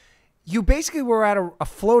stuff. You basically were at a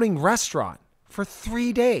floating restaurant for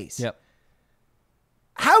 3 days. Yep.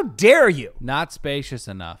 How dare you? Not spacious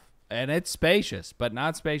enough. And it's spacious, but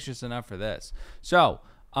not spacious enough for this. So,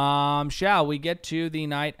 shall we get to the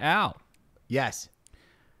night out? Yes.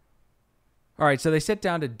 All right, so they sit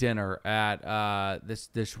down to dinner at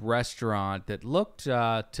this restaurant that looked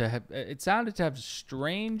to have, it sounded to have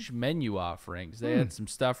strange menu offerings. They had some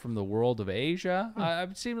stuff from the world of Asia.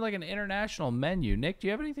 It seemed like an international menu. Nick, do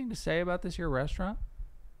you have anything to say about this here restaurant?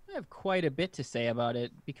 I have quite a bit to say about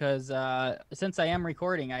it because since I am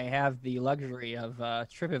recording, I have the luxury of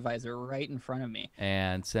TripAdvisor right in front of me.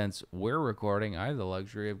 And since we're recording, I have the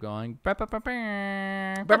luxury of going. Yes,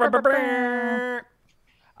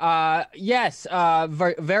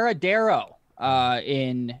 Veradero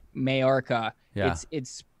in Majorca. Yeah.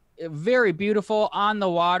 It's very beautiful on the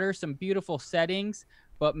water, some beautiful settings.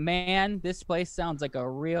 But man, this place sounds like a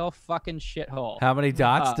real fucking shithole. How many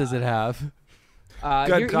dots does it have?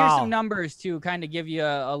 Here's some numbers to kind of give you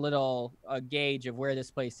a little gauge of where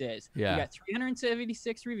this place is. Yeah. You got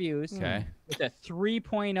 376 reviews. Okay. With a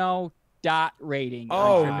 3.0 dot rating.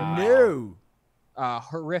 Oh, no.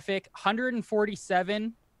 Horrific.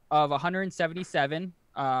 147 of 177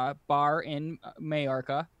 bar in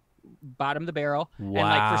Majorca. Bottom of the barrel. Wow. And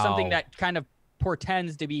like for something that kind of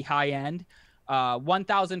portends to be high end.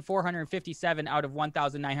 1,457 out of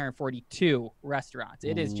 1,942 restaurants.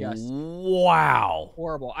 It is just wow,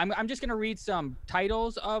 horrible. I'm just gonna read some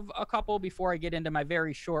titles of a couple before I get into my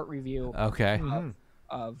very short review. Okay.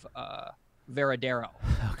 Of Veradero.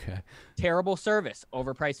 Okay. Terrible service,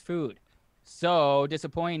 overpriced food, so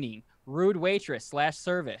disappointing. Rude waitress /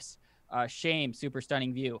 service. Shame, super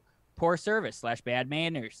stunning view. Poor service / bad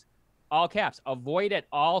manners. All caps. Avoid at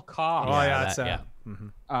all costs. Oh yeah, that's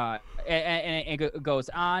And it goes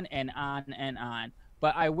on and on and on.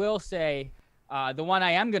 But I will say, the one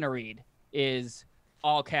I am gonna read is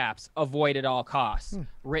all caps. Avoid at all costs.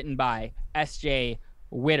 Written by S.J.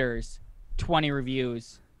 Witters. 20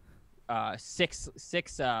 reviews. 6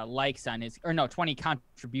 likes on his, or no, 20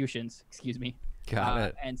 contributions. Excuse me. Got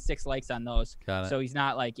it. And 6 likes on those. Got it. So he's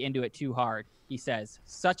not like into it too hard. He says,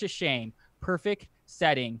 such a shame. Perfect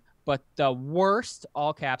setting, but the worst,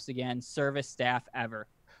 all caps again, service staff ever.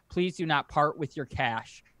 Please do not part with your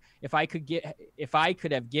cash. If I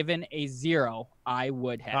could have given a 0, I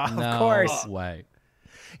would have. Of course. Way.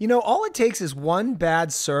 You know, all it takes is one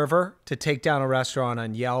bad server to take down a restaurant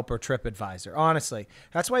on Yelp or TripAdvisor. Honestly,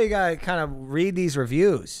 that's why you gotta kind of read these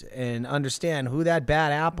reviews and understand who that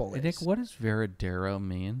bad apple is. Nick, what does Veradero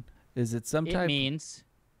mean? Is it some type? It means.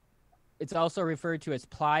 It's also referred to as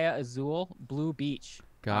Playa Azul, Blue Beach.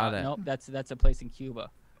 Got it. Nope, that's a place in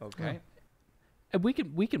Cuba. Okay. And we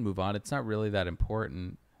can move on. It's not really that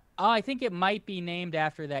important. Oh, I think it might be named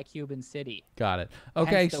after that Cuban city. Got it.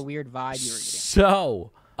 Okay. Hence the weird vibe you were getting.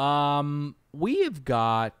 So, we have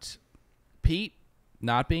got Pete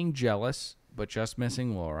not being jealous, but just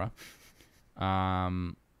missing Laura.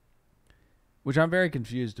 Which I'm very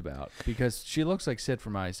confused about because she looks like Sid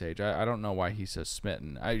from Ice Age. I don't know why he's so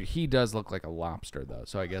smitten. He does look like a lobster though,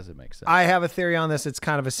 so I guess it makes sense. I have a theory on this. It's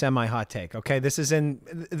kind of a semi-hot take. Okay, this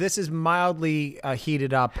is mildly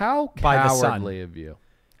heated up by the sun. How cowardly of you.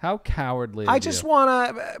 How cowardly I just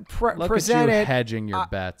want to present at you it. hedging your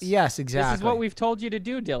bets. Yes, exactly. This is what we've told you to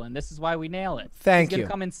do, Dylan. This is why we nail it. Thank It's you.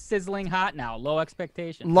 gonna come in sizzling hot now. Low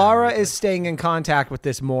expectations. Laura is staying in contact with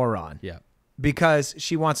this moron. Yeah. Because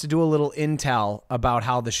she wants to do a little intel about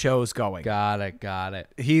how the show's going. Got it.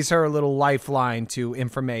 He's her little lifeline to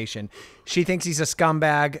information. She thinks he's a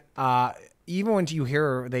scumbag. Even when you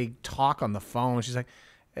hear her, they talk on the phone, she's like,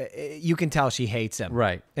 you can tell she hates him.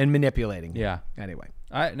 Right. And manipulating him. Yeah. Anyway.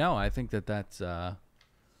 I think that's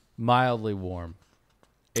mildly warm.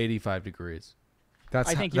 85 degrees. That's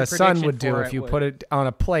I think the your sun prediction would do for if it you would- put it on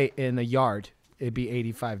a plate in the yard. It'd be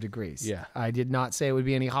 85 degrees. Yeah. I did not say it would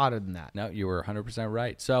be any hotter than that. No, you were 100%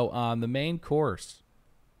 right. So the main course,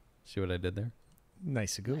 see what I did there?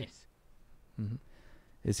 Nice. Nice.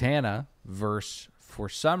 Is Hannah versus, for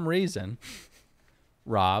some reason,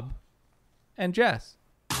 Rob and Jess.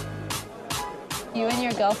 You and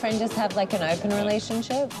your girlfriend just have like an open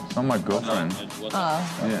relationship? It's not my girlfriend.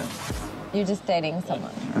 Oh, Yeah. you're just dating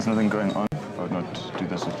someone. There's nothing going on. I would not do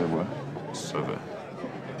this if there were. Sober.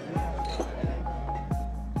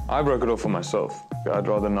 I broke it off for myself. I'd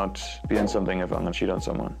rather not be in something if I'm gonna cheat on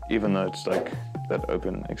someone, even though it's like that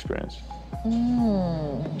open experience.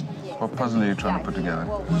 What puzzle are you trying to put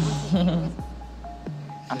together?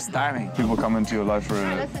 I'm starving. People come into your life for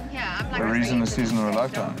a reason, a season, or a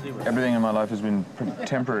lifetime. Everything in my life has been pretty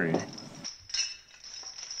temporary.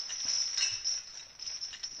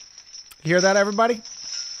 Hear that, everybody?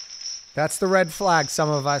 That's the red flag some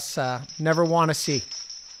of us never want to see.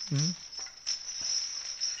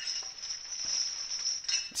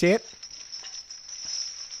 See it?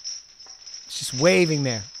 It's just waving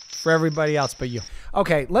there for everybody else but you.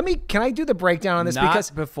 Okay, can I do the breakdown on this? Not because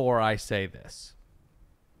before I say this.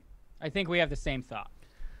 I think we have the same thought.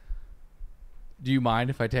 Do you mind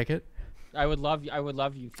if I take it? I would love you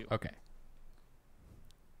to. Okay.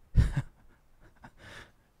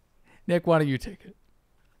 Nick, why don't you take it?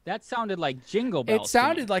 That sounded like jingle bells. It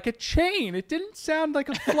sounded like a chain. It didn't sound like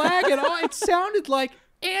a flag at all. It sounded like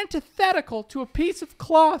antithetical to a piece of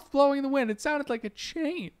cloth blowing in the wind. It sounded like a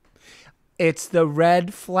chain. it's the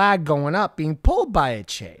red flag going up, being pulled by a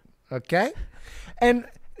chain. Okay, and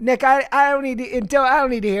Nick, I don't need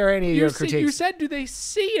to hear any of your critiques. You said, do they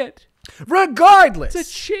see it? Regardless, It's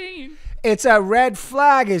a chain. it's a red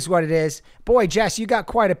flag is what it is. Boy, Jess, you got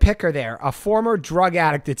quite a picker there. A former drug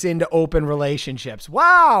addict that's into open relationships.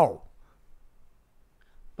 Wow.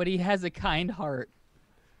 But he has a kind heart.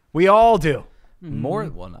 We all do. More,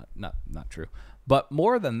 well, not true, but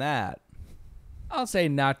more than that, I'll say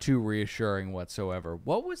not too reassuring whatsoever.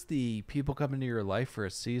 What was the people come into your life for a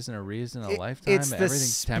season, a reason, a lifetime?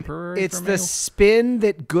 Everything's temporary. It's for the me? spin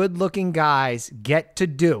that good-looking guys get to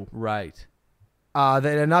do. Right. that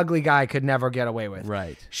an ugly guy could never get away with.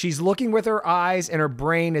 Right. She's looking with her eyes, and her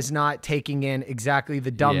brain is not taking in exactly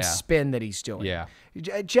the dumb spin that he's doing. Yeah.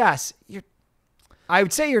 Jess, I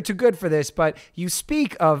would say you're too good for this, but you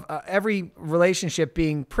speak of every relationship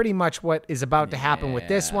being pretty much what is about to happen with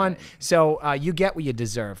this one, so you get what you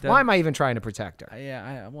deserve. Why am I even trying to protect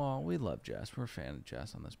her? Well, we love Jess. We're a fan of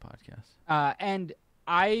Jess on this podcast. And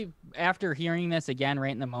I, after hearing this again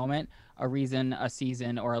right in the moment, a reason, a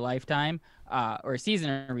season, or a lifetime, or a season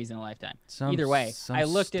or a reason, a lifetime. Either way, I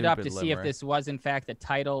looked it up to see if this was in fact the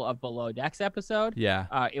title of Below Decks episode.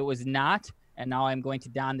 Yeah. It was not, and now I'm going to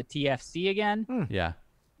don the TFC again. Yeah.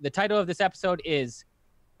 The title of this episode is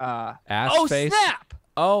Ass Face. Snap!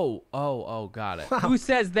 Oh, got it. Who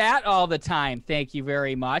says that all the time? Thank you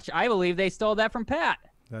very much. I believe they stole that from Pat.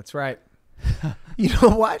 That's right. You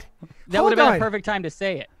know what? That would have been a perfect time to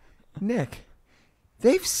say it. Nick,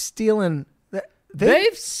 they've stolen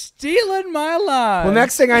my line. Well,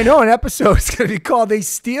 next thing I know, an episode is going to be called "They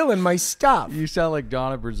Stealing My Stuff." You sound like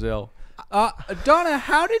Donna Brazile. Donna,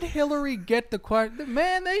 how did Hillary get the question?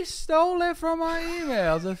 Man, they stole it from my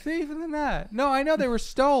emails. A thief in the night. No, I know they were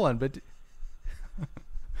stolen, but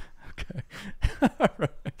okay.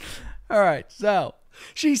 All right. So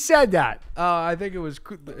she said that. I think it was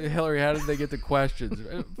Hillary. How did they get the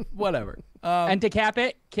questions? Whatever. And to cap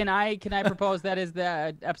it, can I propose that is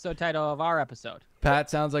the episode title of our episode? Pat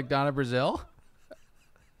sounds like Donna Brazile.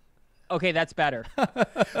 Okay, that's better.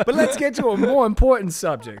 But let's get to a more important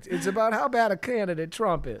subject. It's about how bad a candidate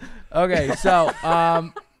Trump is. Okay, so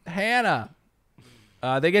Hannah,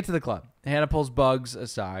 they get to the club. Hannah pulls Bugs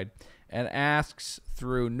aside and asks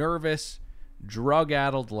through nervous,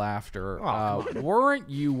 drug-addled laughter, weren't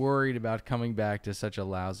you worried about coming back to such a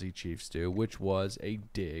lousy chief stew, which was a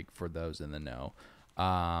dig for those in the know.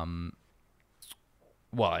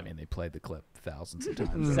 Well, I mean, they played the clip thousands of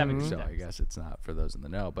times, so I guess it's not for those in the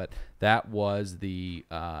know. But that was the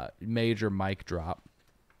major mic drop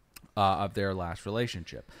of their last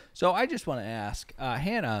relationship. So I just want to ask,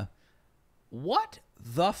 Hannah, what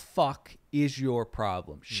the fuck is your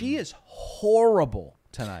problem? She is horrible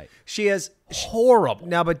tonight. She is horrible.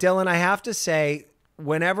 Now, but Dylan, I have to say,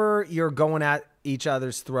 whenever you're going at each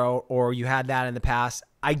other's throat, or you had that in the past,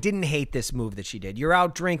 I didn't hate this move that she did. You're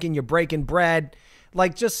out drinking, you're breaking bread.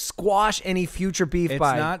 Like, just squash any future beef. It's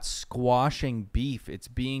not squashing beef. It's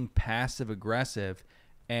being passive-aggressive.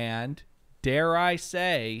 And, dare I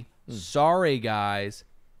say, sorry, guys,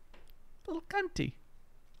 little cunty.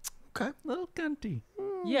 Okay. Little cunty.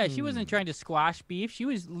 Yeah, she wasn't trying to squash beef. She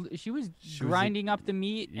was grinding up the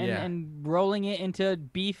meat and rolling it into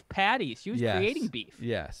beef patties. She was creating beef.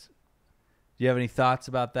 Yes. Do you have any thoughts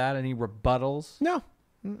about that? Any rebuttals? No.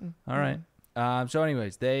 All right. So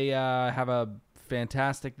anyways, they have a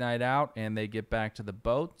fantastic night out, and they get back to the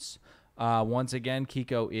boats. Once again,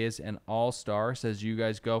 Kiko is an all-star. Says, you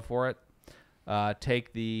guys go for it.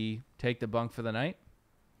 Take the bunk for the night.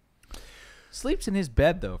 Sleeps in his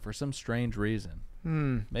bed, though, for some strange reason.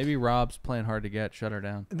 Maybe Rob's playing hard to get. Shut her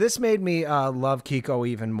down. This made me love Kiko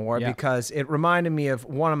even more because it reminded me of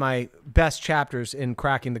one of my best chapters in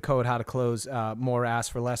Cracking the Code, How to Close More Ass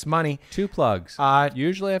for Less Money. 2 plugs. You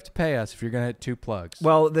usually have to pay us if you're going to hit 2 plugs.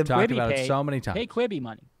 Well, the talked about it so many times. Pay Quibi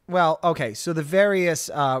money. Well, okay, so the various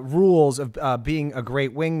rules of being a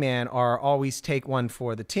great wingman are always take one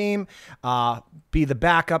for the team, be the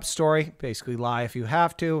backup story, basically lie if you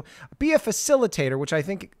have to, be a facilitator, which I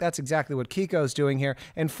think that's exactly what Kiko's doing here,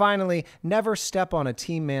 and finally, never step on a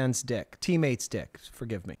teammate's dick,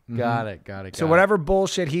 forgive me. Got it. So whatever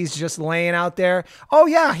bullshit he's just laying out there, oh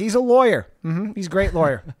yeah, he's a lawyer. He's a great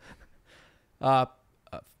lawyer.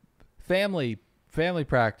 Family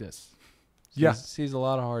practice. Yeah. Sees a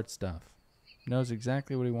lot of hard stuff. Knows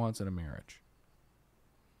exactly what he wants in a marriage.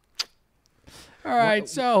 All right,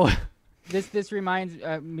 so this reminds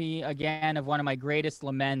me again of one of my greatest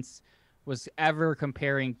laments was ever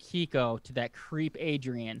comparing Kiko to that creep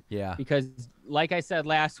Adrian. Yeah. Because like I said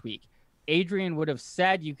last week, Adrian would have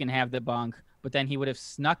said you can have the bunk, but then he would have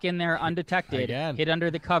snuck in there undetected, hid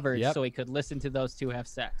under the covers so he could listen to those two have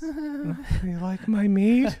sex. You like my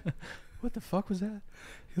meat? What the fuck was that?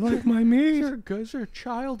 You like my meat? Is there a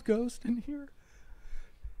child ghost in here?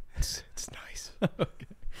 It's nice. Okay.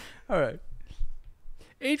 All right.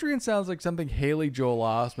 Adrian sounds like something Haley Joel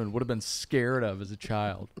Osment would have been scared of as a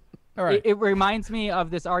child. All right. It reminds me of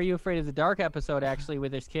this Are You Afraid of the Dark episode, actually,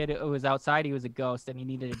 with this kid who was outside. He was a ghost, and he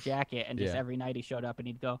needed a jacket, and just every night he showed up, and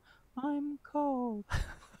he'd go, I'm cold.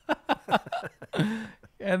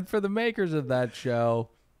 And for the makers of that show,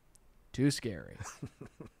 too scary.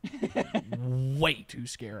 Way too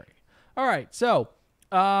scary. All right, so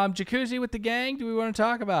Jacuzzi with the gang. Do we want to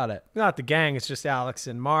talk about it? Not the gang. It's just Alex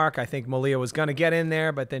and Mark. I think Malia was going to get in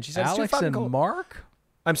there, but then she said, Alex and Mark?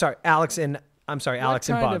 I'm sorry, Alex and Bugs. What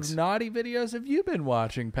kind of naughty videos have you been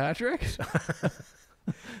watching, Patrick?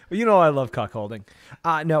 You know I love cuckolding.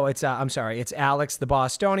 No, it's I'm sorry. It's Alex, the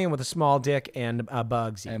Bostonian with a small dick, and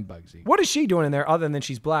Bugsy. What is she doing in there other than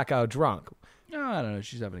she's blackout drunk? No, I don't know.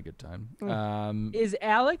 She's having a good time. Is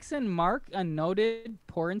Alex and Mark a noted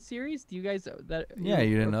porn series? Do you guys Yeah,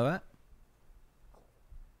 you didn't know that?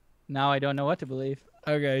 Now I don't know what to believe.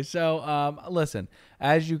 Okay, so listen,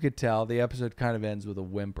 as you could tell, the episode kind of ends with a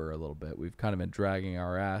whimper a little bit. We've kind of been dragging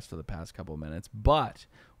our ass for the past couple of minutes, but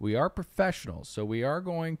we are professionals, so we are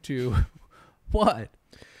going to what?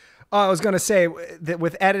 I was going to say that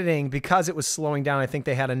with editing, because it was slowing down, I think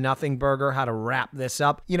they had a nothing burger how to wrap this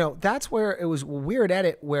up. You know, that's where it was a weird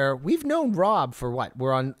edit where we've known Rob for what?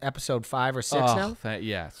 We're on episode 5 or 6 now?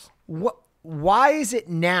 Yes. Why is it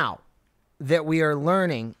now that we are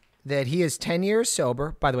learning that he is 10 years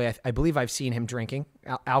sober? By the way, I believe I've seen him drinking.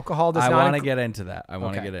 Alcohol does not... I want to get into that.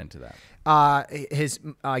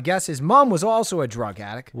 I guess his mom was also a drug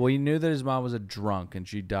addict. Well, you knew that his mom was a drunk, and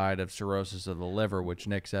she died of cirrhosis of the liver, which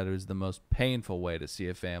Nick said was the most painful way to see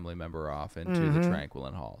a family member off into the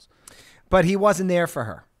Tranquilin Halls. But he wasn't there for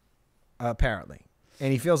her, apparently.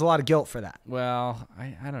 And he feels a lot of guilt for that. Well,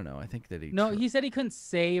 I don't know. I think that he said he couldn't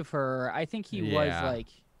save her. I think he was, like,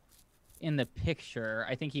 in the picture.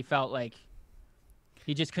 I think he felt like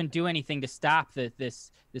he just couldn't do anything to stop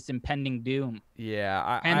this impending doom.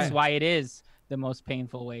 Yeah. Hence why it is the most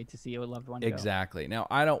painful way to see a loved one go. Exactly. Now,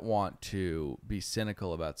 I don't want to be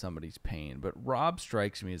cynical about somebody's pain, but Rob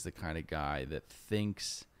strikes me as the kind of guy that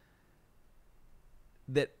thinks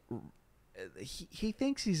that he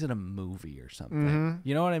thinks he's in a movie or something.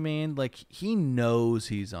 You know what I mean? Like, he knows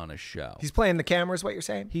he's on a show. He's playing the camera is what you're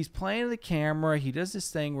saying? He's playing the camera. He does this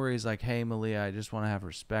thing where he's like, hey, Malia, I just want to have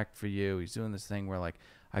respect for you. He's doing this thing where, like,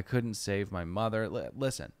 I couldn't save my mother.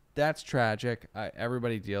 Listen, that's tragic.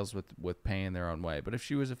 Everybody deals with pain their own way. But if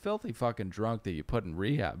she was a filthy fucking drunk that you put in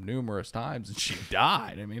rehab numerous times and she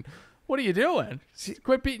died, I mean, what are you doing?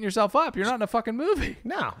 Quit beating yourself up. You're not in a fucking movie.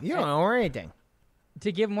 No, you don't know anything.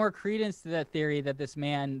 To give more credence to that theory that this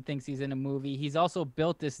man thinks he's in a movie, he's also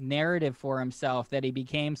built this narrative for himself that he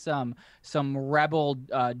became some rebel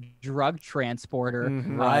drug transporter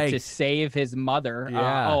to save his mother.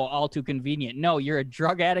 All too convenient. No, you're a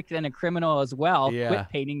drug addict and a criminal as well. Quit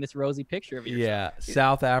painting this rosy picture of yourself. Yeah,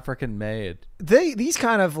 South African made. These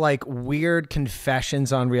kind of like weird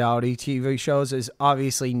confessions on reality TV shows is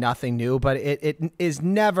obviously nothing new, but it is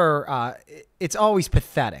never... it's always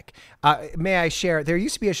pathetic. May I share? There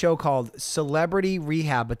used to be a show called Celebrity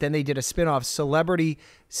Rehab, but then they did a spinoff, Celebrity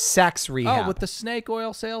Sex Rehab. Oh, with the snake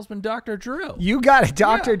oil salesman, Dr. Drew. You got it,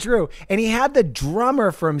 Dr. Drew. And he had the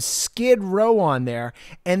drummer from Skid Row on there,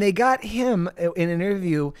 and they got him in an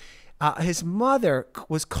interview. His mother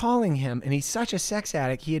was calling him, and he's such a sex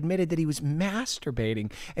addict, he admitted that he was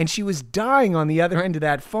masturbating, and she was dying on the other end of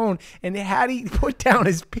that phone, and had he put down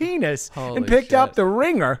his penis and picked up the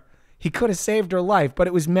ringer, he could have saved her life, but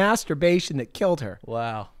it was masturbation that killed her.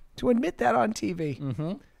 Wow. To admit that on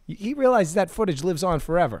TV. He realizes that footage lives on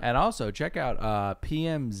forever. And also, check out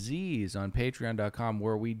PMZs on Patreon.com,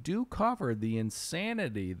 where we do cover the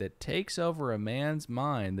insanity that takes over a man's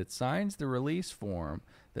mind that signs the release form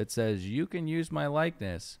that says, you can use my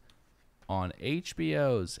likeness on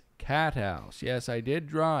HBO's Cat House. Yes, I did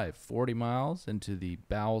drive 40 miles into the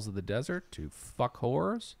bowels of the desert to fuck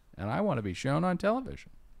horrors, and I want to be shown on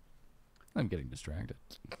television. I'm getting distracted.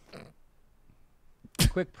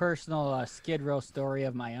 Quick personal Skid Row story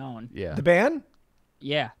of my own. Yeah. The band?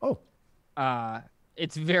 Yeah. Oh.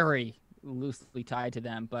 It's very loosely tied to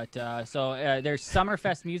them, but there's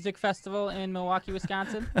Summerfest Music Festival in Milwaukee,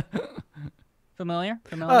 Wisconsin. Familiar?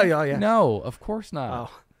 Oh, yeah. No, of course not.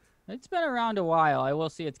 Oh. It's been around a while. I will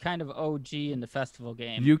say it's kind of OG in the festival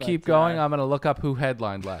game. You keep going. I'm going to look up who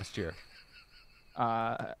headlined last year.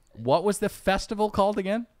 What was the festival called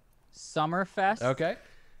again? Summerfest. Okay.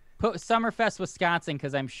 Put Summerfest, Wisconsin,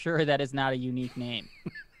 because I'm sure that is not a unique name.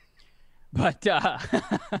 But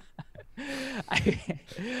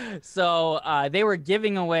they were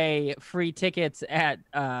giving away free tickets at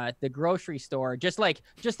the grocery store, just like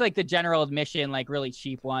the general admission, like really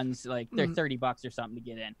cheap ones, like they're $30 or something to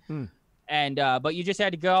get in. And but you just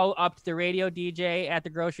had to go up to the radio DJ at the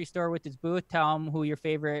grocery store with his booth, tell him who your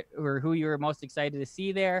favorite or who you were most excited to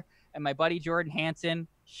see there. And my buddy Jordan Hansen,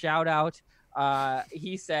 shout out,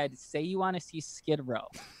 he said, say you want to see Skid Row.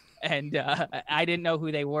 And I didn't know who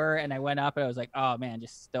they were, and I went up and I was like, oh man,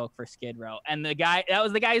 just stoked for Skid Row. And that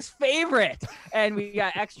was the guy's favorite. And we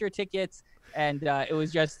got extra tickets And it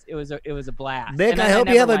was a blast. Nick, And I then hope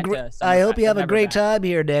you have a great back. time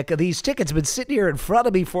here, Nick. These tickets have been sitting here in front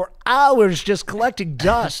of me for hours just collecting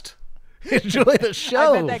dust. Enjoy the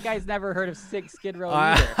show. I bet that guy's never heard of Skid Row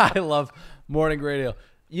either. I love morning radio.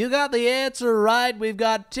 You got the answer right. We've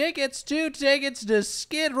got two tickets to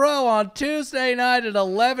Skid Row on Tuesday night at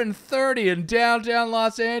 11:30 in downtown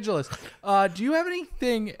Los Angeles. Do you have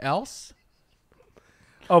anything else?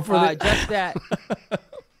 Oh, for just that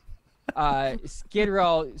Skid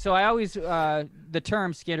Row. So I always the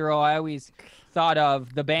term Skid Row, I always thought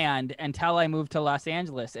of the band until I moved to Los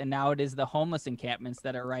Angeles, and now it is the homeless encampments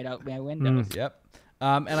that are right out my windows. Yep.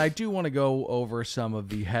 And I do want to go over some of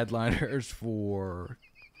the headliners for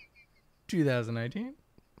 2019.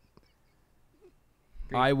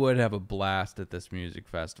 I would have a blast at this music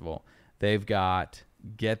festival. They've got,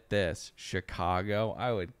 get this, Chicago.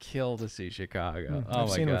 I would kill to see Chicago. Oh I've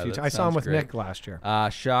my seen him a God. few that times. I saw him sounds with great. Nick last year.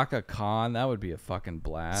 Shaka Khan, that would be a fucking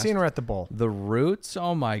blast. Seen her at the Bowl. The Roots,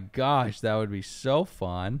 oh my gosh, that would be so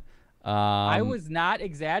fun. I was not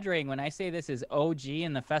exaggerating when I say this is OG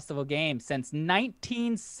in the festival game since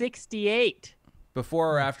 1968.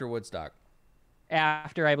 Before or after Woodstock?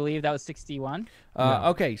 After, I believe that was 61.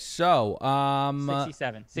 Okay, so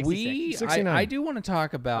 67, 66. 69. I do want to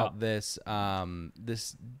talk about this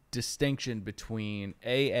this distinction between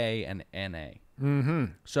AA and NA. Mm-hmm.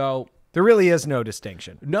 So There really is no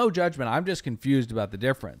distinction. no judgment. I'm just confused about the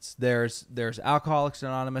difference. There's Alcoholics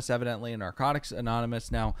Anonymous, evidently, and Narcotics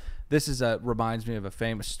Anonymous. Now, this is reminds me of a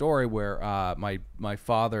famous story where my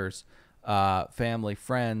father's family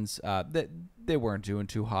friends they weren't doing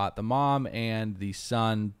too hot. The mom and the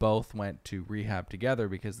son both went to rehab together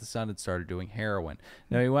because the son had started doing heroin.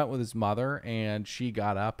 Now he went with his mother, and she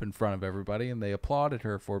got up in front of everybody, and they applauded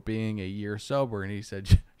her for being a year sober. And he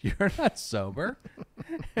said, "You're not sober."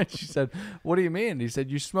 And she said, "What do you mean?" And he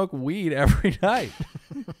said, "You smoke weed every night."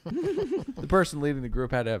 The person leading the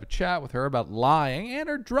group had to have a chat with her about lying and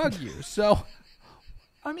her drug use. So,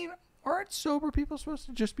 I mean, aren't sober people supposed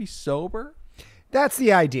to just be sober? That's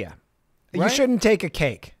the idea. You Right? shouldn't take a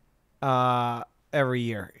cake every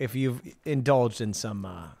year if you've indulged in some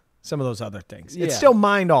of those other things. It's Yeah. still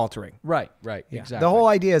mind altering. Right, Yeah. exactly. The whole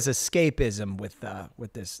idea is escapism with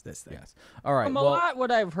this thing. Yes. All right. From a lot what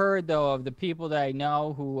I've heard, though, of the people that I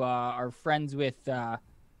know who are friends with,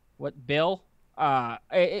 Bill?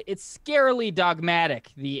 It's scarily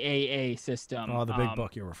dogmatic, the AA system. Oh, the big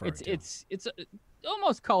book you're referring to. It's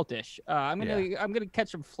almost cultish. I'm gonna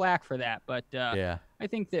catch some flack for that, but yeah. I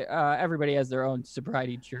think that everybody has their own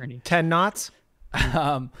sobriety journey. 10 knots?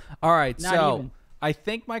 All right. Not So even. I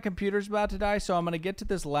think my computer's about to die, so I'm going to get to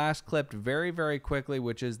this last clip very, very quickly,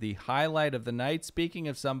 which is the highlight of the night. Speaking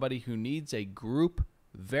of somebody who needs a group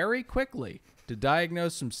very quickly to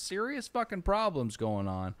diagnose some serious fucking problems going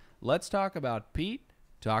on, let's talk about Pete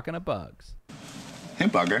talking to bugs. Hey,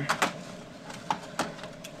 Bugger.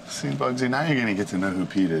 See, Bugsy, now you're gonna get to know who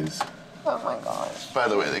Pete is. Oh my gosh. By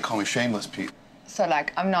the way, they call me Shameless Pete. So,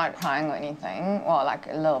 like, I'm not crying or anything, well, like,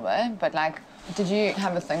 a little bit, but, like, did you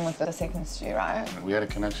have a thing with the second stew, right? We had a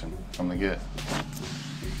connection from the get.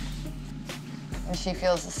 And she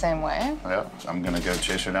feels the same way? Yep, I'm gonna go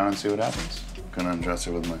chase her down and see what happens. Gonna undress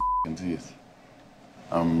her with my teeth.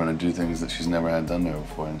 I'm gonna do things that she's never had done to her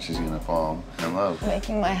before, and she's gonna fall in love.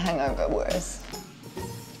 Making my hangover worse.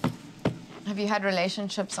 Have you had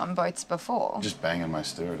relationships on boats before? Just banging my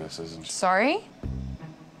stewardess, isn't she? Sorry?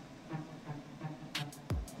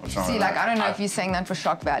 What's wrong See, with like, that? I don't know if you're saying that for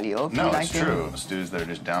shock value or if No, you like it's true. Stews that are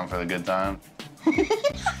just down for the good time.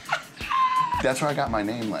 That's where I got my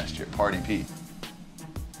name last year, Party Pete.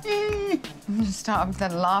 Stop,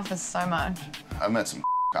 that laugh is so much. I met some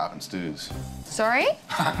cop and stews. Sorry?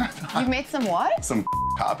 You met some what? Some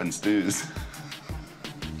cop and stews.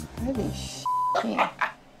 Holy shit.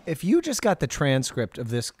 If you just got the transcript of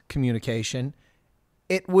this communication,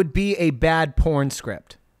 it would be a bad porn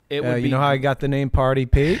script. It would You be- know how I got the name Party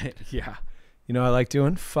Pete? Yeah. You know what I like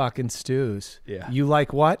doing? Fucking stews. Yeah. You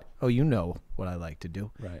like what? Oh, you know what I like to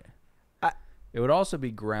do. Right. It would also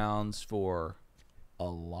be grounds for a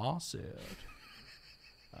lawsuit,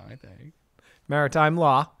 I think. Maritime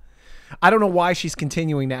law. I don't know why she's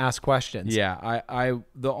continuing to ask questions. Yeah, I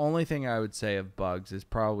the only thing I would say of Bugs is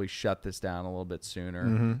probably shut this down a little bit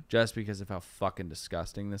sooner, just because of how fucking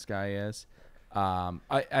disgusting this guy is.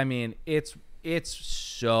 I mean, it's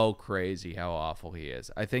so crazy how awful he is.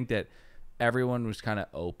 I think that everyone was kind of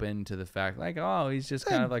open to the fact, like, oh, he's just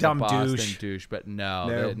kind of like dumb a Boston douche. douche, but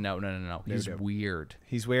No. no. He's weird.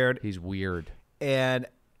 He's weird. He's weird. And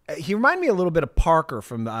he reminded me a little bit of Parker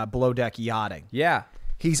from Below Deck Yachting. Yeah.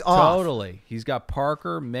 He's off. Totally. He's got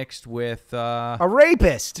Parker mixed with a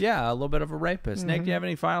rapist. Yeah, a little bit of a rapist. Nick, do you have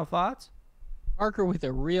any final thoughts? Parker with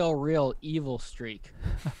a real evil streak.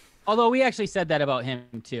 Although we actually said that about him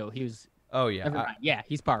too. He was. Oh yeah, yeah.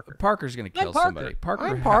 He's Parker. Parker's gonna kill somebody. I'm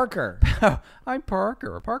Parker. I'm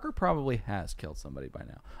Parker. Parker probably has killed somebody by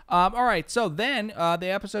now. All right. So then the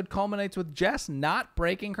episode culminates with Jess not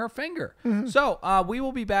breaking her finger. So we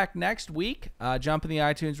will be back next week. Jump in the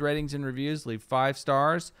iTunes ratings and reviews. Leave 5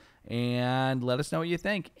 stars and let us know what you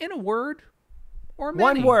think in a word or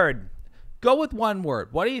many. One word. Go with one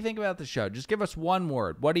word. What do you think about the show? Just give us one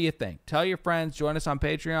word. What do you think? Tell your friends. Join us on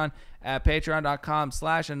Patreon at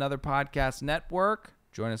patreon.com/anotherpodcastnetwork.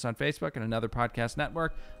 Join us on Facebook at Another Podcast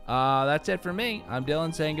Network. That's it for me. I'm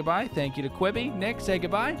Dylan saying goodbye. Thank you to Quibi. Nick, say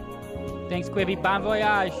goodbye. Thanks, Quibi. Bon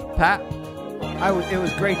voyage. Pat. It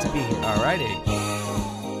was great to be here. All righty.